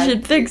 it's bad. you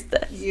should fix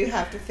this. You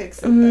have to fix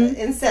it. Mhm. But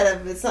instead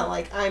of, it's not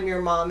like, I'm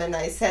your mom and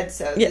I said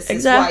so. Yeah, This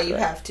exactly. is why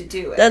you have to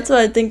do it. That's what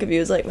I think of you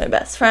as like my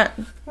best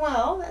friend.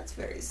 Well, that's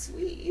very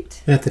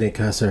sweet. Anthony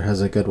Kosser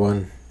has a good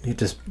one. He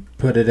just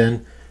put it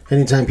in.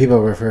 Anytime people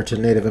refer to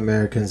Native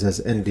Americans as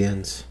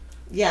Indians,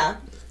 Yeah,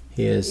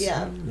 he is,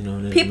 Yeah. you know,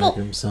 Native People-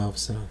 American himself,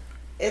 so...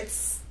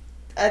 it's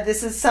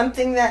this is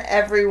something that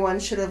everyone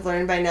should have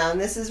learned by now, and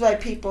this is why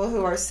people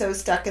who are so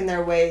stuck in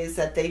their ways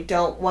that they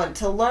don't want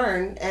to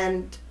learn,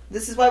 and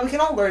this is why we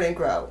can all learn and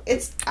grow.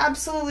 It's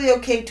absolutely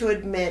okay to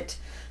admit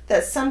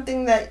that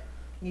something that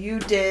you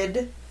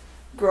did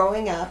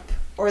growing up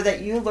or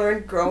that you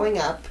learned growing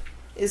up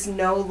is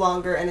no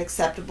longer an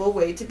acceptable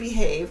way to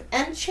behave,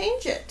 and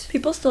change it.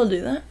 People still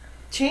do that.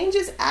 Change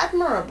is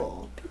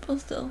admirable. People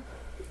still.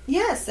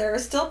 Yes, there are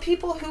still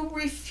people who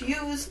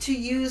refuse to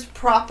use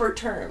proper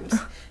terms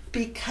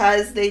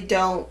because they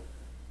don't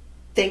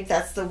think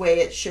that's the way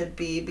it should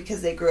be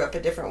because they grew up a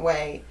different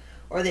way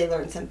or they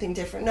learned something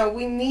different. No,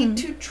 we need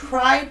to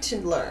try to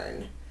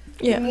learn.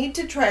 Yeah. We need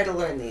to try to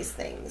learn these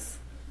things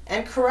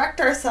and correct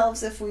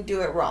ourselves if we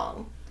do it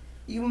wrong.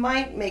 You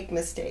might make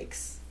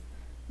mistakes,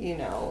 you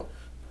know,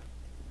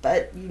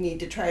 but you need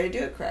to try to do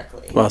it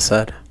correctly. Well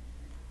said.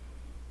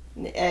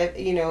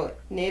 You know,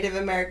 Native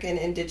American,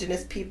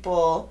 Indigenous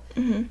people,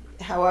 Hmm.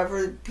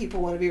 however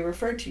people want to be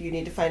referred to, you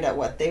need to find out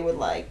what they would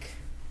like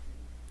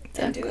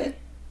and do it.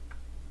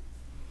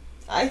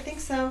 I think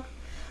so.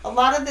 A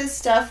lot of this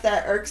stuff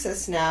that irks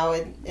us now,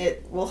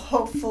 it will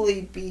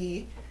hopefully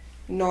be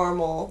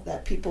normal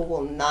that people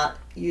will not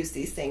use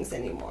these things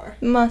anymore.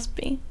 Must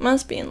be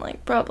in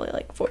like probably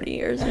like 40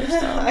 years or so.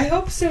 I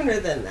hope sooner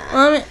than that.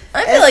 I mean,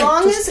 I feel As like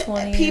long just as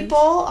 20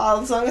 people,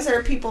 as long as there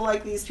are people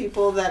like these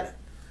people that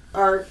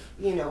are,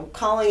 you know,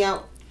 calling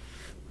out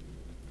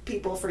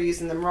people for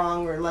using them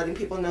wrong or letting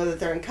people know that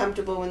they're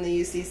uncomfortable when they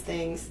use these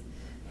things,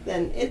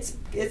 then it's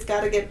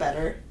got to get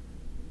better.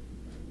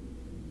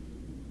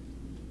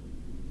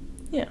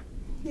 Yeah.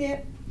 Yeah.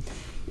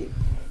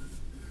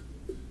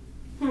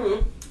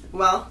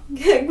 Well,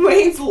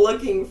 Wayne's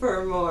looking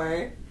for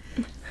more.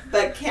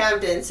 But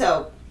Camden,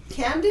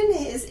 Camden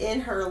is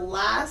in her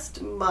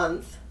last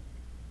month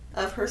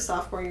of her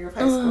sophomore year of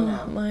high school Oh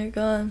now. my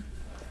god.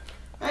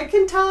 I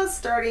can tell it's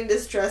starting to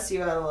stress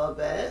you out a little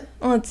bit.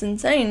 Well, it's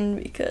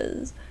insane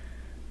because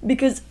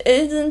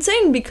it's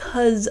insane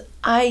because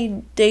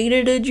I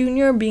dated a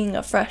junior being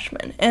a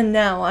freshman, and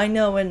now I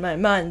know in my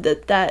mind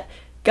that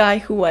guy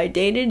who I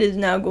dated is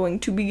now going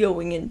to be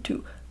going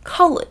into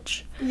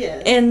college.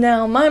 Yes. And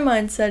now my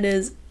mindset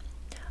is,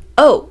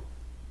 oh,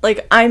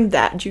 like I'm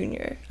that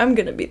junior. I'm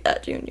gonna be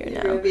that junior You're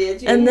now. gonna be a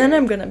junior. And then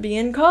I'm gonna be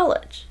in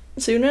college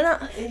soon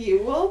enough. You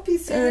will be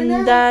soon And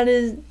enough. that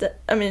is,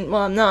 I mean,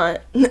 well, I'm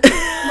not.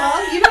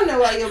 Well, you don't know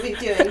what you'll be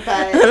doing,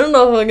 I but don't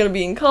know if I'm gonna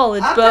be in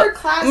college, but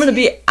I'm gonna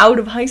be out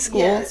of high school.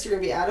 yes, you're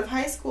gonna be out of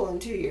high school in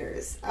 2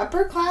 years.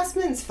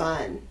 Upperclassmen's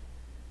fun.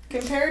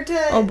 Compared to...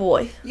 Oh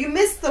boy. You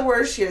missed the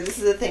worst year. This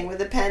is the thing. With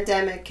the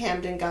pandemic,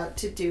 Camden got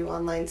to do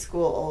online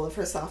school all of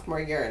her sophomore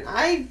year, and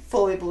I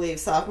fully believe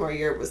sophomore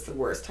year was the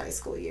worst high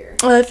school year.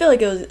 Well, I feel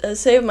like it was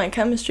saved my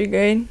chemistry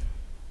grade.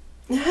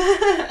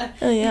 Oh,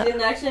 yeah. You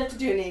didn't actually have to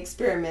do any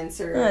experiments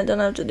or I don't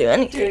have to do do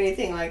anything.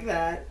 anything like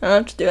that. I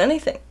don't have to do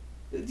anything.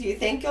 Do you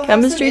think you'll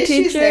Chemistry have some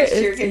issues teacher, next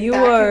year? if Get you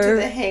back into are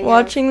the hang of-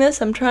 watching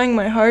this, I'm trying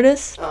my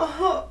hardest.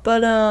 Oh,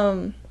 But,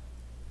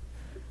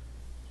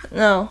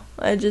 no,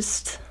 I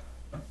just,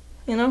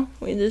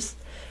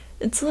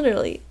 it's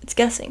literally, it's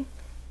guessing.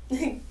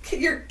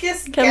 you're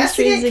guessing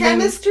Chemistry is at a game-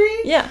 chemistry?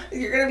 Yeah.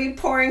 You're going to be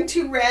pouring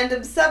two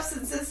random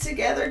substances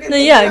together? Good No,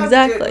 thing yeah, you don't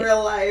have to do it exactly. in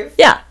real life.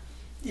 Yeah.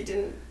 You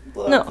didn't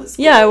blow up No. the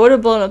school. Yeah, I would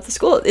have blown up the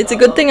school. It's a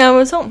good thing I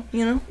was home,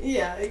 you know?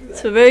 Yeah, It's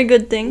exactly. a very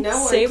good thing. No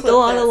one Saved a clipped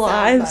lot that of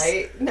lives.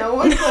 soundbite. No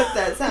one clipped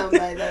that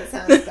soundbite. That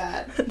sounds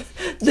bad.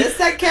 Just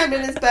that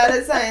Camden is bad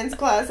at science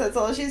class. That's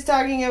all she's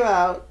talking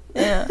about.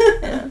 Yeah,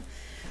 yeah.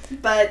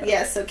 But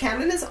yeah, so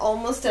Camden is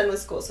almost done with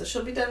school. So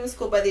she'll be done with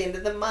school by the end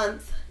of the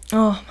month.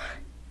 Oh,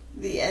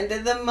 The end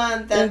of the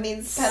month. That It's-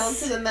 means pedal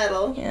to the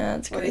metal. yeah,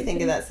 it's What do great. you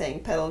think of that saying?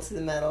 Pedal to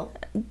the metal.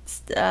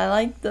 I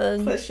like the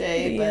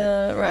Cliche,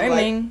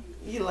 rhyming.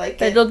 You like it?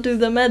 Pedal to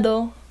the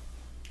metal.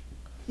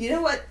 You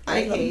know what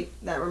I Rhythm.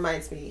 hate? That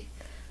reminds me.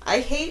 I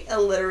hate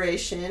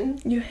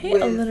alliteration. You hate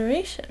With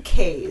alliteration.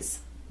 K's.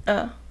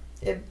 Oh,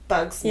 It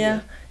bugs me.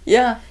 yeah.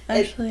 Yeah,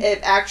 actually. It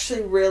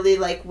actually really,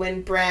 like,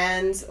 when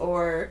brands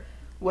or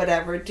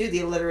whatever do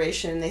the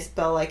alliteration and they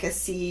spell, like, a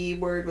C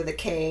word with a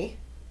K.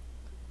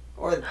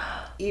 Or,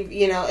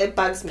 you know, it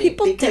bugs me.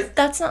 People because, think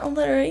that's not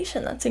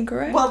alliteration. That's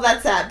incorrect. well,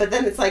 that's that. But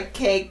then it's like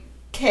K.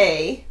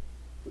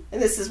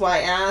 And this is why,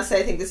 and honestly,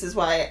 I think this is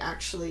why I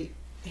actually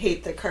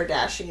hate the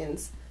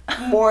Kardashians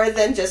more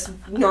than just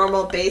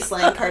normal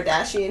baseline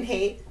Kardashian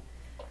hate.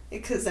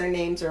 Because their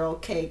names are all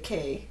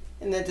KK.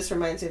 And that just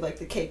reminds me of, like,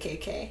 the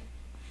KKK.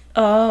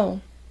 Oh.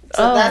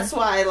 So Oh. that's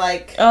why,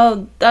 like...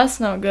 Oh,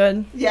 that's not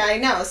good. Yeah, I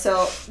know.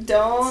 So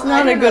don't. It's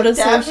not I a don't good know,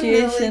 definitely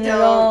association at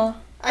don't. all.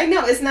 I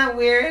know, isn't that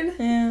weird?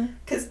 Yeah.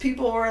 Because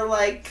people were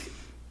like,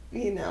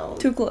 you know.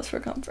 Too close for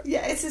comfort.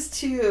 Yeah, it's just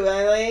too.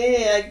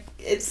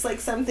 It's like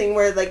something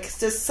where like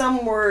just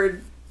some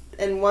word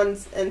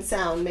and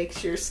sound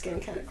makes your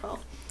skin kind of crawl.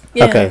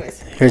 Yeah. Okay,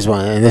 Anyways. here's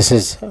one, and this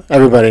is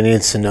everybody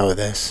needs to know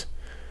this.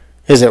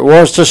 Is it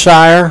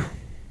Worcestershire?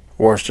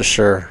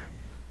 Worcestershire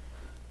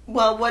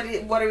Well, what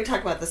are we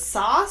talking about? The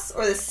sauce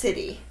or the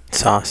city?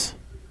 sauce.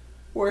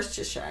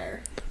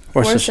 Worcestershire.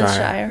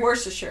 Worcestershire.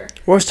 Worcestershire.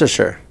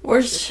 Worcestershire.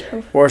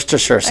 Worcestershire.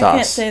 Worcestershire I can't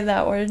sauce. say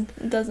that word.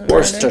 It doesn't matter.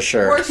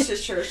 Worcestershire.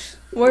 Worcestershire.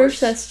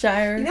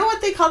 Worcestershire. You know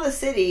what they call the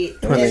city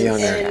When they're in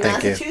younger,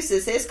 thank you.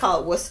 Massachusetts? They just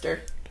call it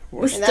Worcester.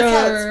 Worcester. And that's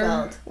how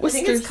it's spelled. I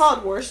think it's Worcester-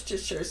 called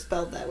Worcestershire,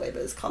 spelled that way,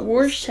 but it's called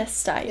Worcester.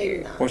 Maybe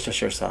Worcestershire. not.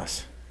 Worcestershire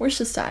sauce.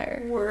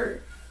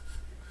 Worcestershire.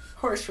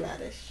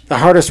 Horseradish. The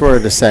hardest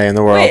word to say in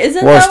the world. Wait,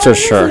 isn't that what it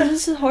Worcestershire. is?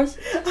 Is it horse?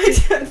 I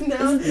don't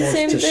know. Is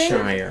it the same thing?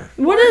 Worcestershire.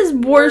 What is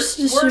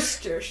Worcestershire?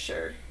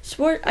 Worcestershire.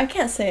 I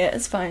can't say it.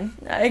 It's fine.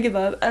 I give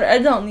up. I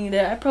don't need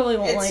it. I probably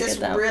won't It's like just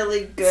it that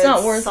really good, It's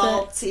not worth it.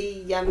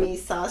 salty, yummy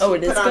sauce. Oh,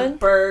 you it put is on good?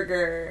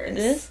 burgers. It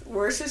is?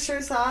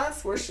 Worcestershire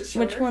sauce. Worcestershire.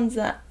 Which one's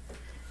that?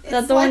 It's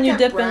That the one like you a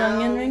dip in brown-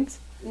 onion rings?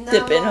 No,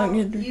 Dip in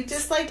onion You rings.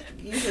 just like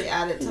usually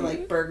add it to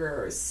like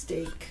burger or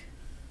steak.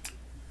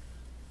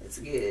 It's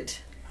good.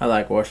 I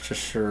like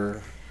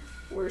Worcestershire.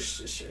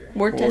 Worcestershire.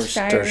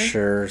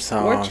 Worcestershire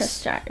sauce.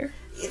 Worcestershire.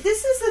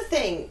 This is the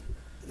thing.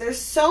 There's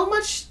so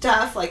much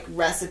stuff like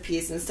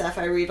recipes and stuff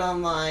I read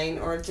online,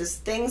 or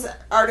just things,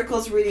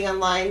 articles reading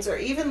online, or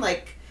even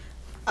like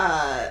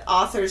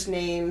authors'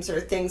 names or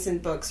things in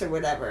books or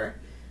whatever.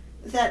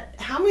 That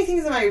how many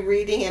things am I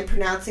reading and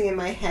pronouncing in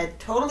my head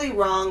totally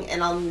wrong,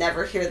 and I'll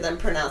never hear them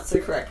pronounced the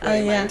correct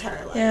way in my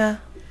entire life. Yeah.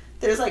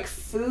 There's like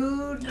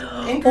food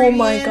ingredients. Oh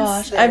my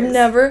gosh.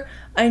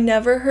 I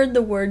never heard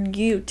the word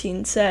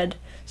guillotine said.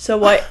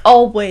 So I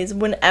always,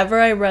 whenever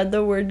I read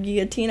the word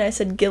guillotine, I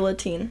said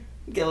guillotine.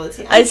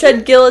 Guillotine. I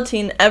said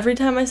guillotine every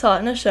time I saw it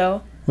in a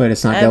show. Wait,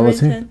 it's not Every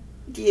guillotine? time.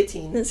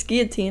 Guillotine. It's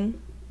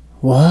guillotine.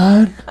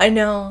 What? I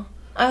know.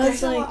 I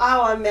was There's like,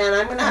 oh man,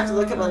 I'm gonna have to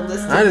look up a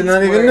list. Of I did these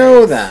not even words.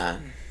 know that.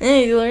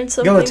 hey, you learn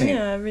something Guillotine. new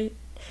every.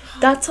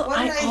 That's what What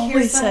I did I hear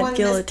always someone said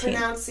guillotine.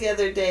 mispronounce the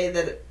other day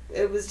that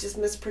it was just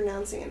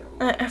mispronouncing it.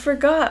 I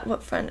forgot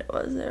what friend it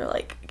was. They were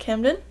like,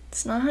 Camden,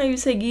 it's not how you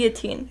say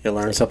guillotine. You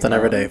learn something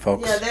every day,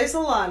 folks. Yeah, there's a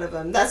lot of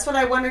them. That's what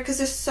I wonder, because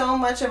there's so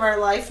much of our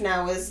life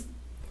now is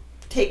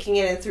taking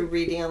it in through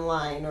reading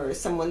online or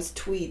someone's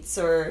tweets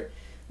or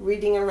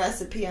reading a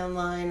recipe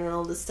online and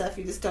all this stuff.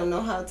 You just don't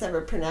know how it's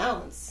ever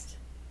pronounced.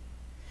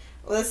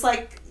 Well, it's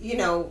like, you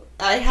know,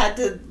 I had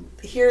to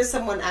hear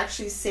someone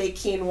actually say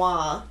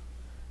quinoa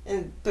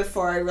and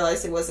before I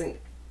realized it wasn't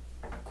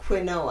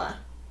quinoa.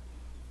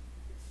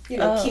 You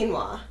know, Oh.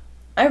 quinoa.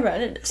 I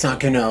read it. It's not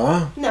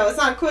quinoa. No, it's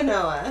not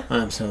quinoa.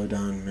 I'm so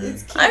done, man.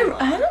 It's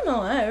quinoa. I don't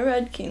know. I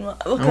read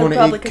quinoa. Well, wanna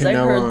probably eat because I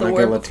quinoa heard on the a word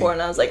guillotine. before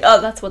and I was like,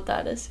 oh, that's what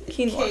that is.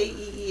 Quinoa.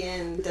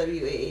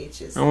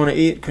 Kenwah is I want to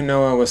eat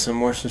quinoa with some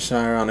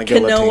Worcestershire on a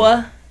guillotine.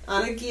 Quinoa.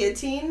 on a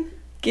guillotine.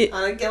 Gi-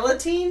 On a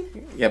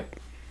guillotine. Yep.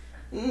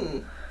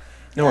 Mm.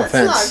 No That's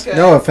offense. not good.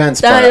 No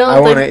offense, I but don't I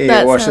want to think eat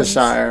that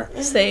Worcestershire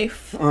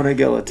Safe. on a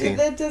guillotine.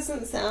 That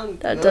doesn't sound.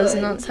 That good. does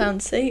not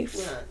sound safe.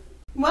 Yeah.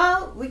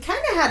 Well, we kind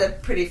of had a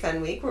pretty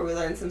fun week where we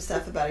learned some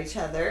stuff about each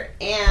other,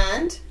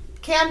 and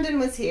Camden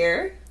was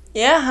here,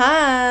 Yeah,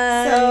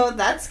 hi. so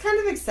that's kind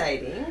of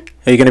exciting.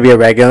 Are you going to be a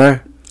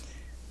regular?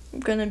 I'm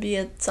gonna be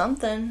at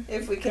something.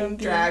 If we can Gonna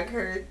be- drag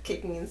her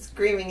kicking and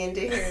screaming into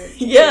here.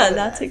 Yeah,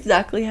 that's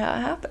exactly how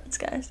it happens,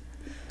 guys.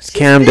 It's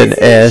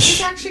Camden-ish.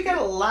 She's actually got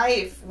a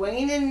life.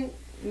 Wayne and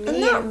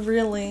me. Not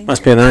really.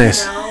 Must be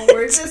nice. No,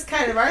 we're just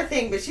kind of our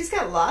thing, but she's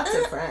got lots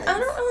of friends. I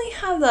don't really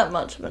have that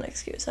much of an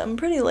excuse. I'm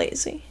pretty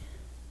lazy.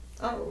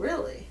 Oh,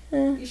 really?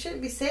 Yeah. You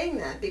shouldn't be saying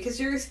that because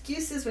your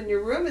excuse is when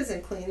your room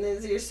isn't clean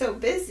is you're so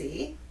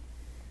busy.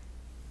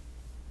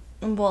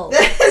 Well,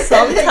 That you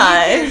sometimes.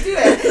 can't do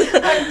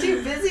it. I'm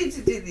too busy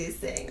to do these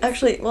things.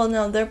 Actually, well,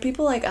 no, there are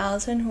people like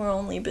Allison who are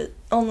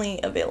only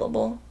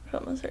available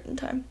from a certain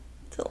time.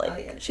 So, like, Oh,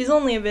 yeah. she's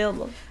only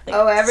available. Like,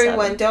 Oh,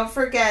 everyone, 7. don't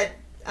forget,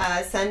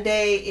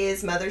 Sunday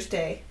is Mother's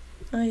Day.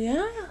 Oh,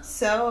 yeah.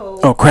 So,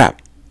 Oh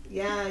crap!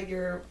 yeah,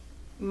 your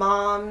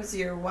moms,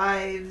 your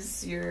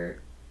wives, your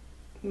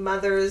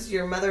mothers,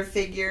 your mother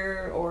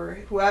figure, or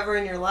whoever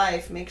in your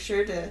life, make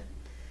sure to,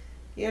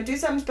 do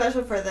something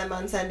special for them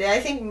on Sunday. I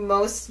think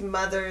most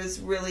mothers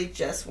really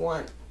just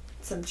want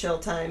some chill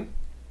time.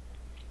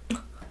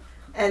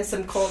 And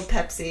some cold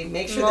Pepsi.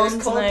 Make sure Mom's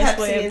there's cold nice Pepsi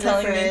way of in the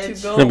telling me to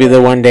fridge. go It'll be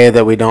the one day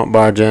that we don't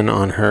barge in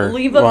on her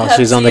Leave a while Pepsi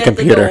she's on the at the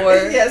computer. door.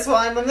 Yes, while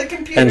I'm on the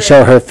computer. And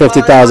show her while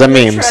 50,000 I'm on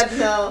the memes.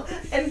 treadmill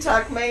and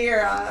talk my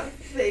ear off.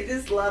 They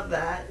just love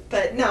that.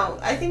 But no,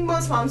 I think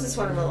most moms just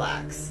want to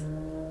relax.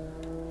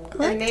 I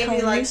like And maybe,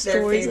 telling like, you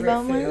their stories favorite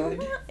about my own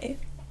food. life.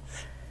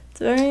 It's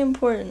very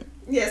important.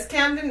 Yes,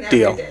 Camden every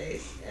Deal. day.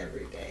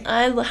 Every day.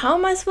 How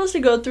am I supposed to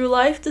go through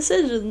life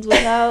decisions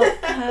without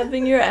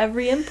having your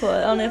every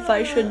input on if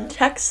I should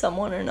text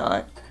someone or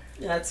not?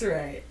 That's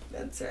right.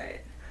 That's right.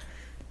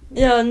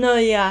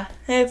 Yeah.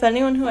 Hey, if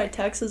anyone who I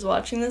text is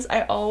watching this,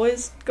 I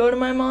always go to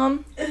my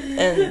mom,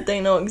 and they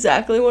know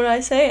exactly what I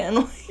say.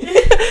 And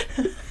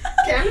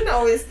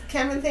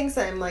Camden thinks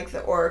I'm like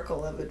the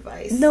oracle of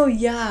advice. no,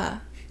 yeah,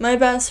 my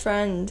best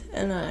friend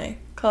and I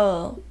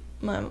call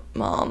my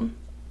mom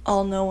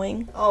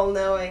all-knowing, All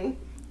knowing.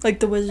 like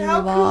the Wizard How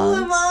of cool Oz.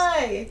 am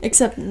I?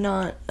 Except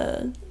not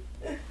a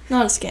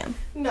scam.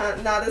 Not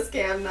a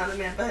scam, not a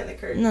man behind the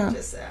curtain, No.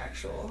 just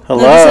actual.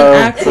 Hello, That is an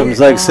actual I'm like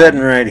God. sitting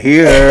right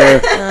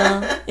here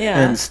Yeah.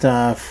 and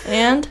stuff.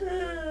 And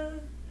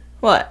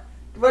what?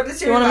 What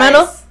is your You want a advice?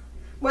 medal?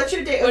 What's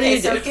your day? What do Okay,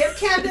 you so do? give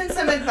Camden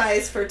some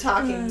advice for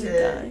talking I'm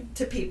to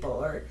dying. people,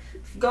 or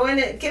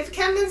give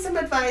Camden some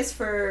advice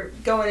for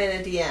going in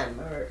a DM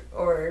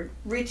or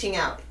reaching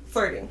out,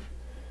 flirting.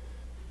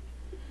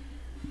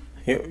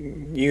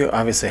 You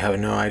obviously have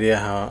no idea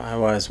how I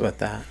was with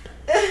that.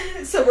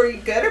 So were you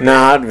good or bad?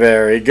 Not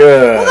very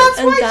good. Well, that's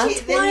And why.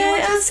 that's then why you I were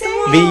just asked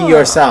saying. him Be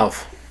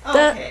yourself.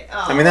 That- Okay.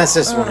 I mean, that's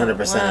just Oh,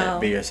 100% wow.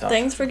 be yourself.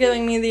 Thanks for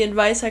giving me the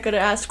advice I could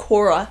have asked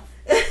Cora.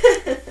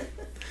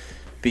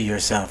 Be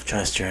yourself.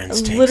 Trust your I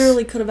instincts.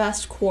 literally could have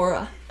asked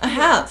Cora. I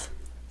have.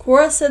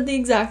 Cora said the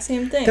exact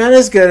same thing. That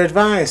is good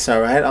advice,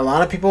 all right? A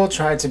lot of people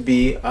try to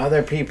be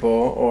other people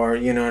or,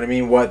 you know what I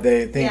mean, what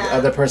they think the Yeah.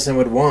 other person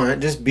would want.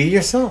 Just be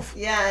yourself.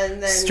 Yeah,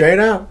 and then Straight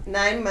up.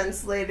 9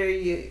 months later,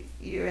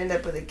 you end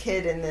up with a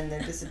kid, and then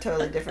they're just a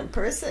totally different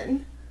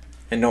person.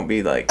 And don't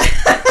be like,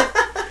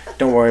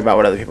 don't worry about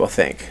what other people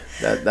think.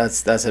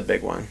 That's a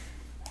big one.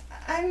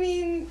 I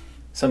mean,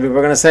 Some people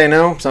are going to say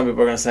no. Some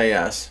people are going to say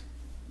yes.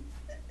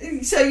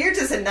 so you're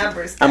just a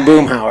numbers guy. I'm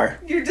Boomhauer.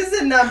 You're just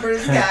a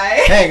numbers guy.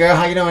 Hey, girl,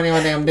 how you doing? Wait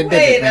a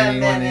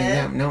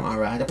minute. No, all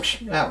right.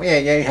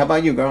 Yeah. How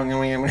about you, girl?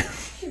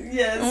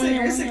 Yeah, so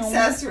your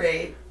success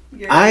rate.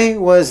 I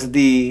was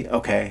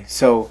okay,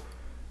 so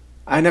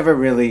I never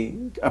really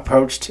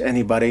approached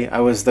anybody. I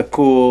was the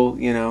cool,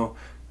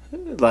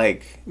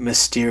 like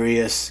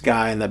mysterious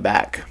guy in the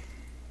back.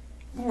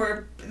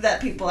 Were that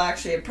people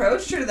actually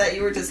approached, or that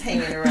you were just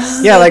hanging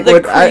around? Yeah, like the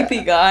what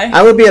creepy guy.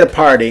 I would be at a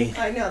party,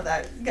 I know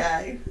that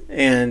guy.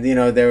 and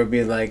there would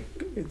be like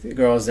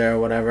girls there or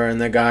whatever,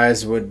 and the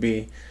guys would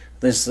be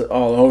just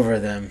all over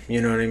them.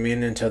 You know what I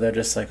mean? Until they're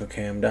just like,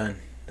 okay, I'm done.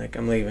 Like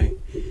I'm leaving.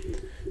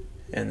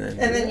 And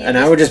then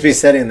I would just be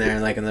sitting there,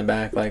 like in the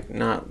back, like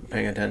not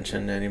paying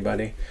attention to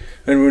anybody.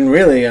 And when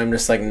really, I'm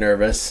just like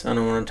nervous. I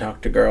don't want to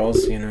talk to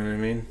girls. You know what I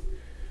mean?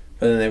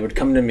 But then they would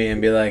come to me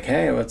and be like,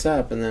 "Hey, what's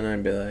up?" And then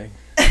I'd be like,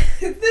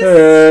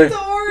 This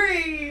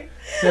story.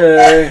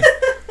 "Hey,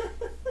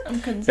 I'm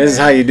concerned. this is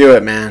how you do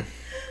it, man.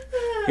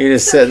 You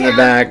just sit in the Cam,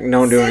 back, and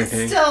don't do sit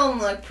anything." still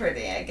and look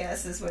pretty, I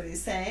guess, is what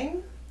he's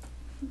saying.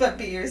 But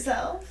be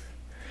yourself.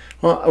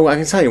 Well, I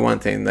can tell you one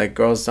thing: like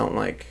girls don't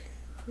like,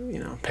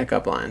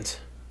 pickup lines.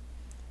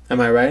 Am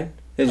I right?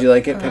 Did you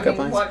like it, I pickup mean,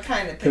 lines? what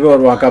kind of People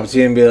would walk up lines? to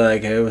you and be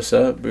like, "Hey, what's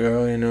up,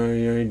 girl? What are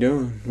you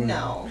doing?"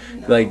 No.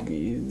 Like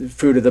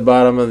fruit at the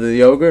bottom of the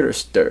yogurt or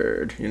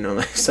stirred,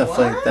 like stuff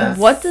like What? that.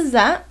 What does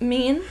that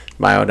mean?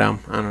 Biodome.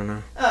 I don't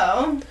know.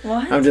 Oh,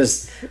 What? I'm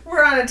just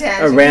we're on a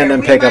tangent. A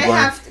random here. pickup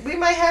line. We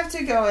might have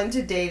to go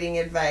into dating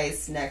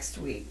advice next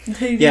week.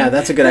 yeah,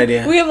 that's a good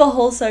idea. We have a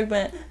whole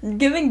segment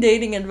giving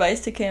dating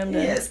advice to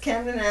Camden. Yes,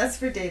 Camden asked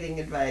for dating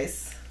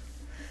advice.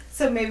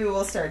 So maybe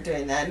we'll start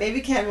doing that.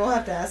 Maybe Camden will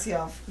have to ask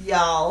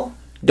y'all.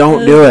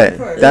 Don't do it.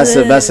 For- That's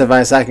the best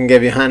advice I can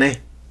give you, honey.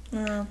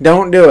 No.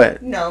 Don't do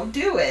it. No,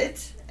 do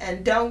it.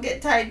 And don't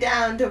get tied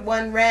down to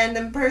one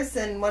random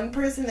person, one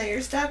person that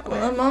you're stuck with.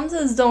 Well, mom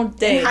says don't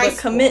date, high but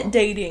commit school.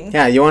 dating.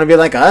 Yeah, you want to be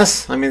like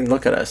us? I mean,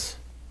 look at us.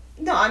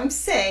 No, I'm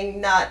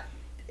saying not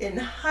in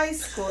high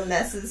school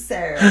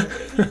necessarily.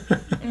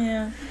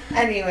 Yeah.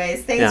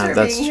 Anyways, thanks Yeah, for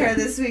that's being here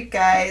true. this week,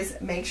 guys.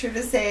 Make sure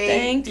to say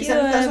Thank do you,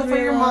 something special for your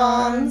everyone.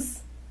 moms.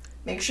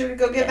 Make sure to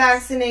go get Yes.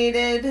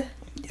 vaccinated.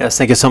 Yes,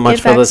 thank you so much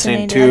Get for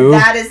listening vaccinated. to.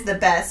 That is the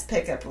best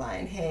pickup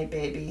line. Hey,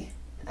 baby.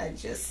 I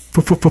just...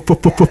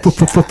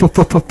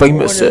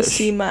 Famous. Wanna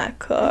see my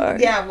car?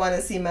 Yeah, I want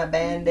to see my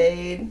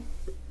Band-Aid.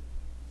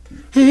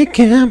 Hey,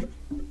 Cam.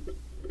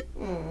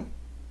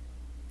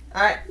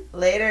 Alright,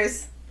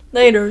 laters.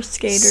 Later,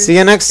 skaters. See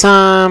you next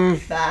time.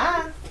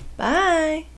 Bye. Bye.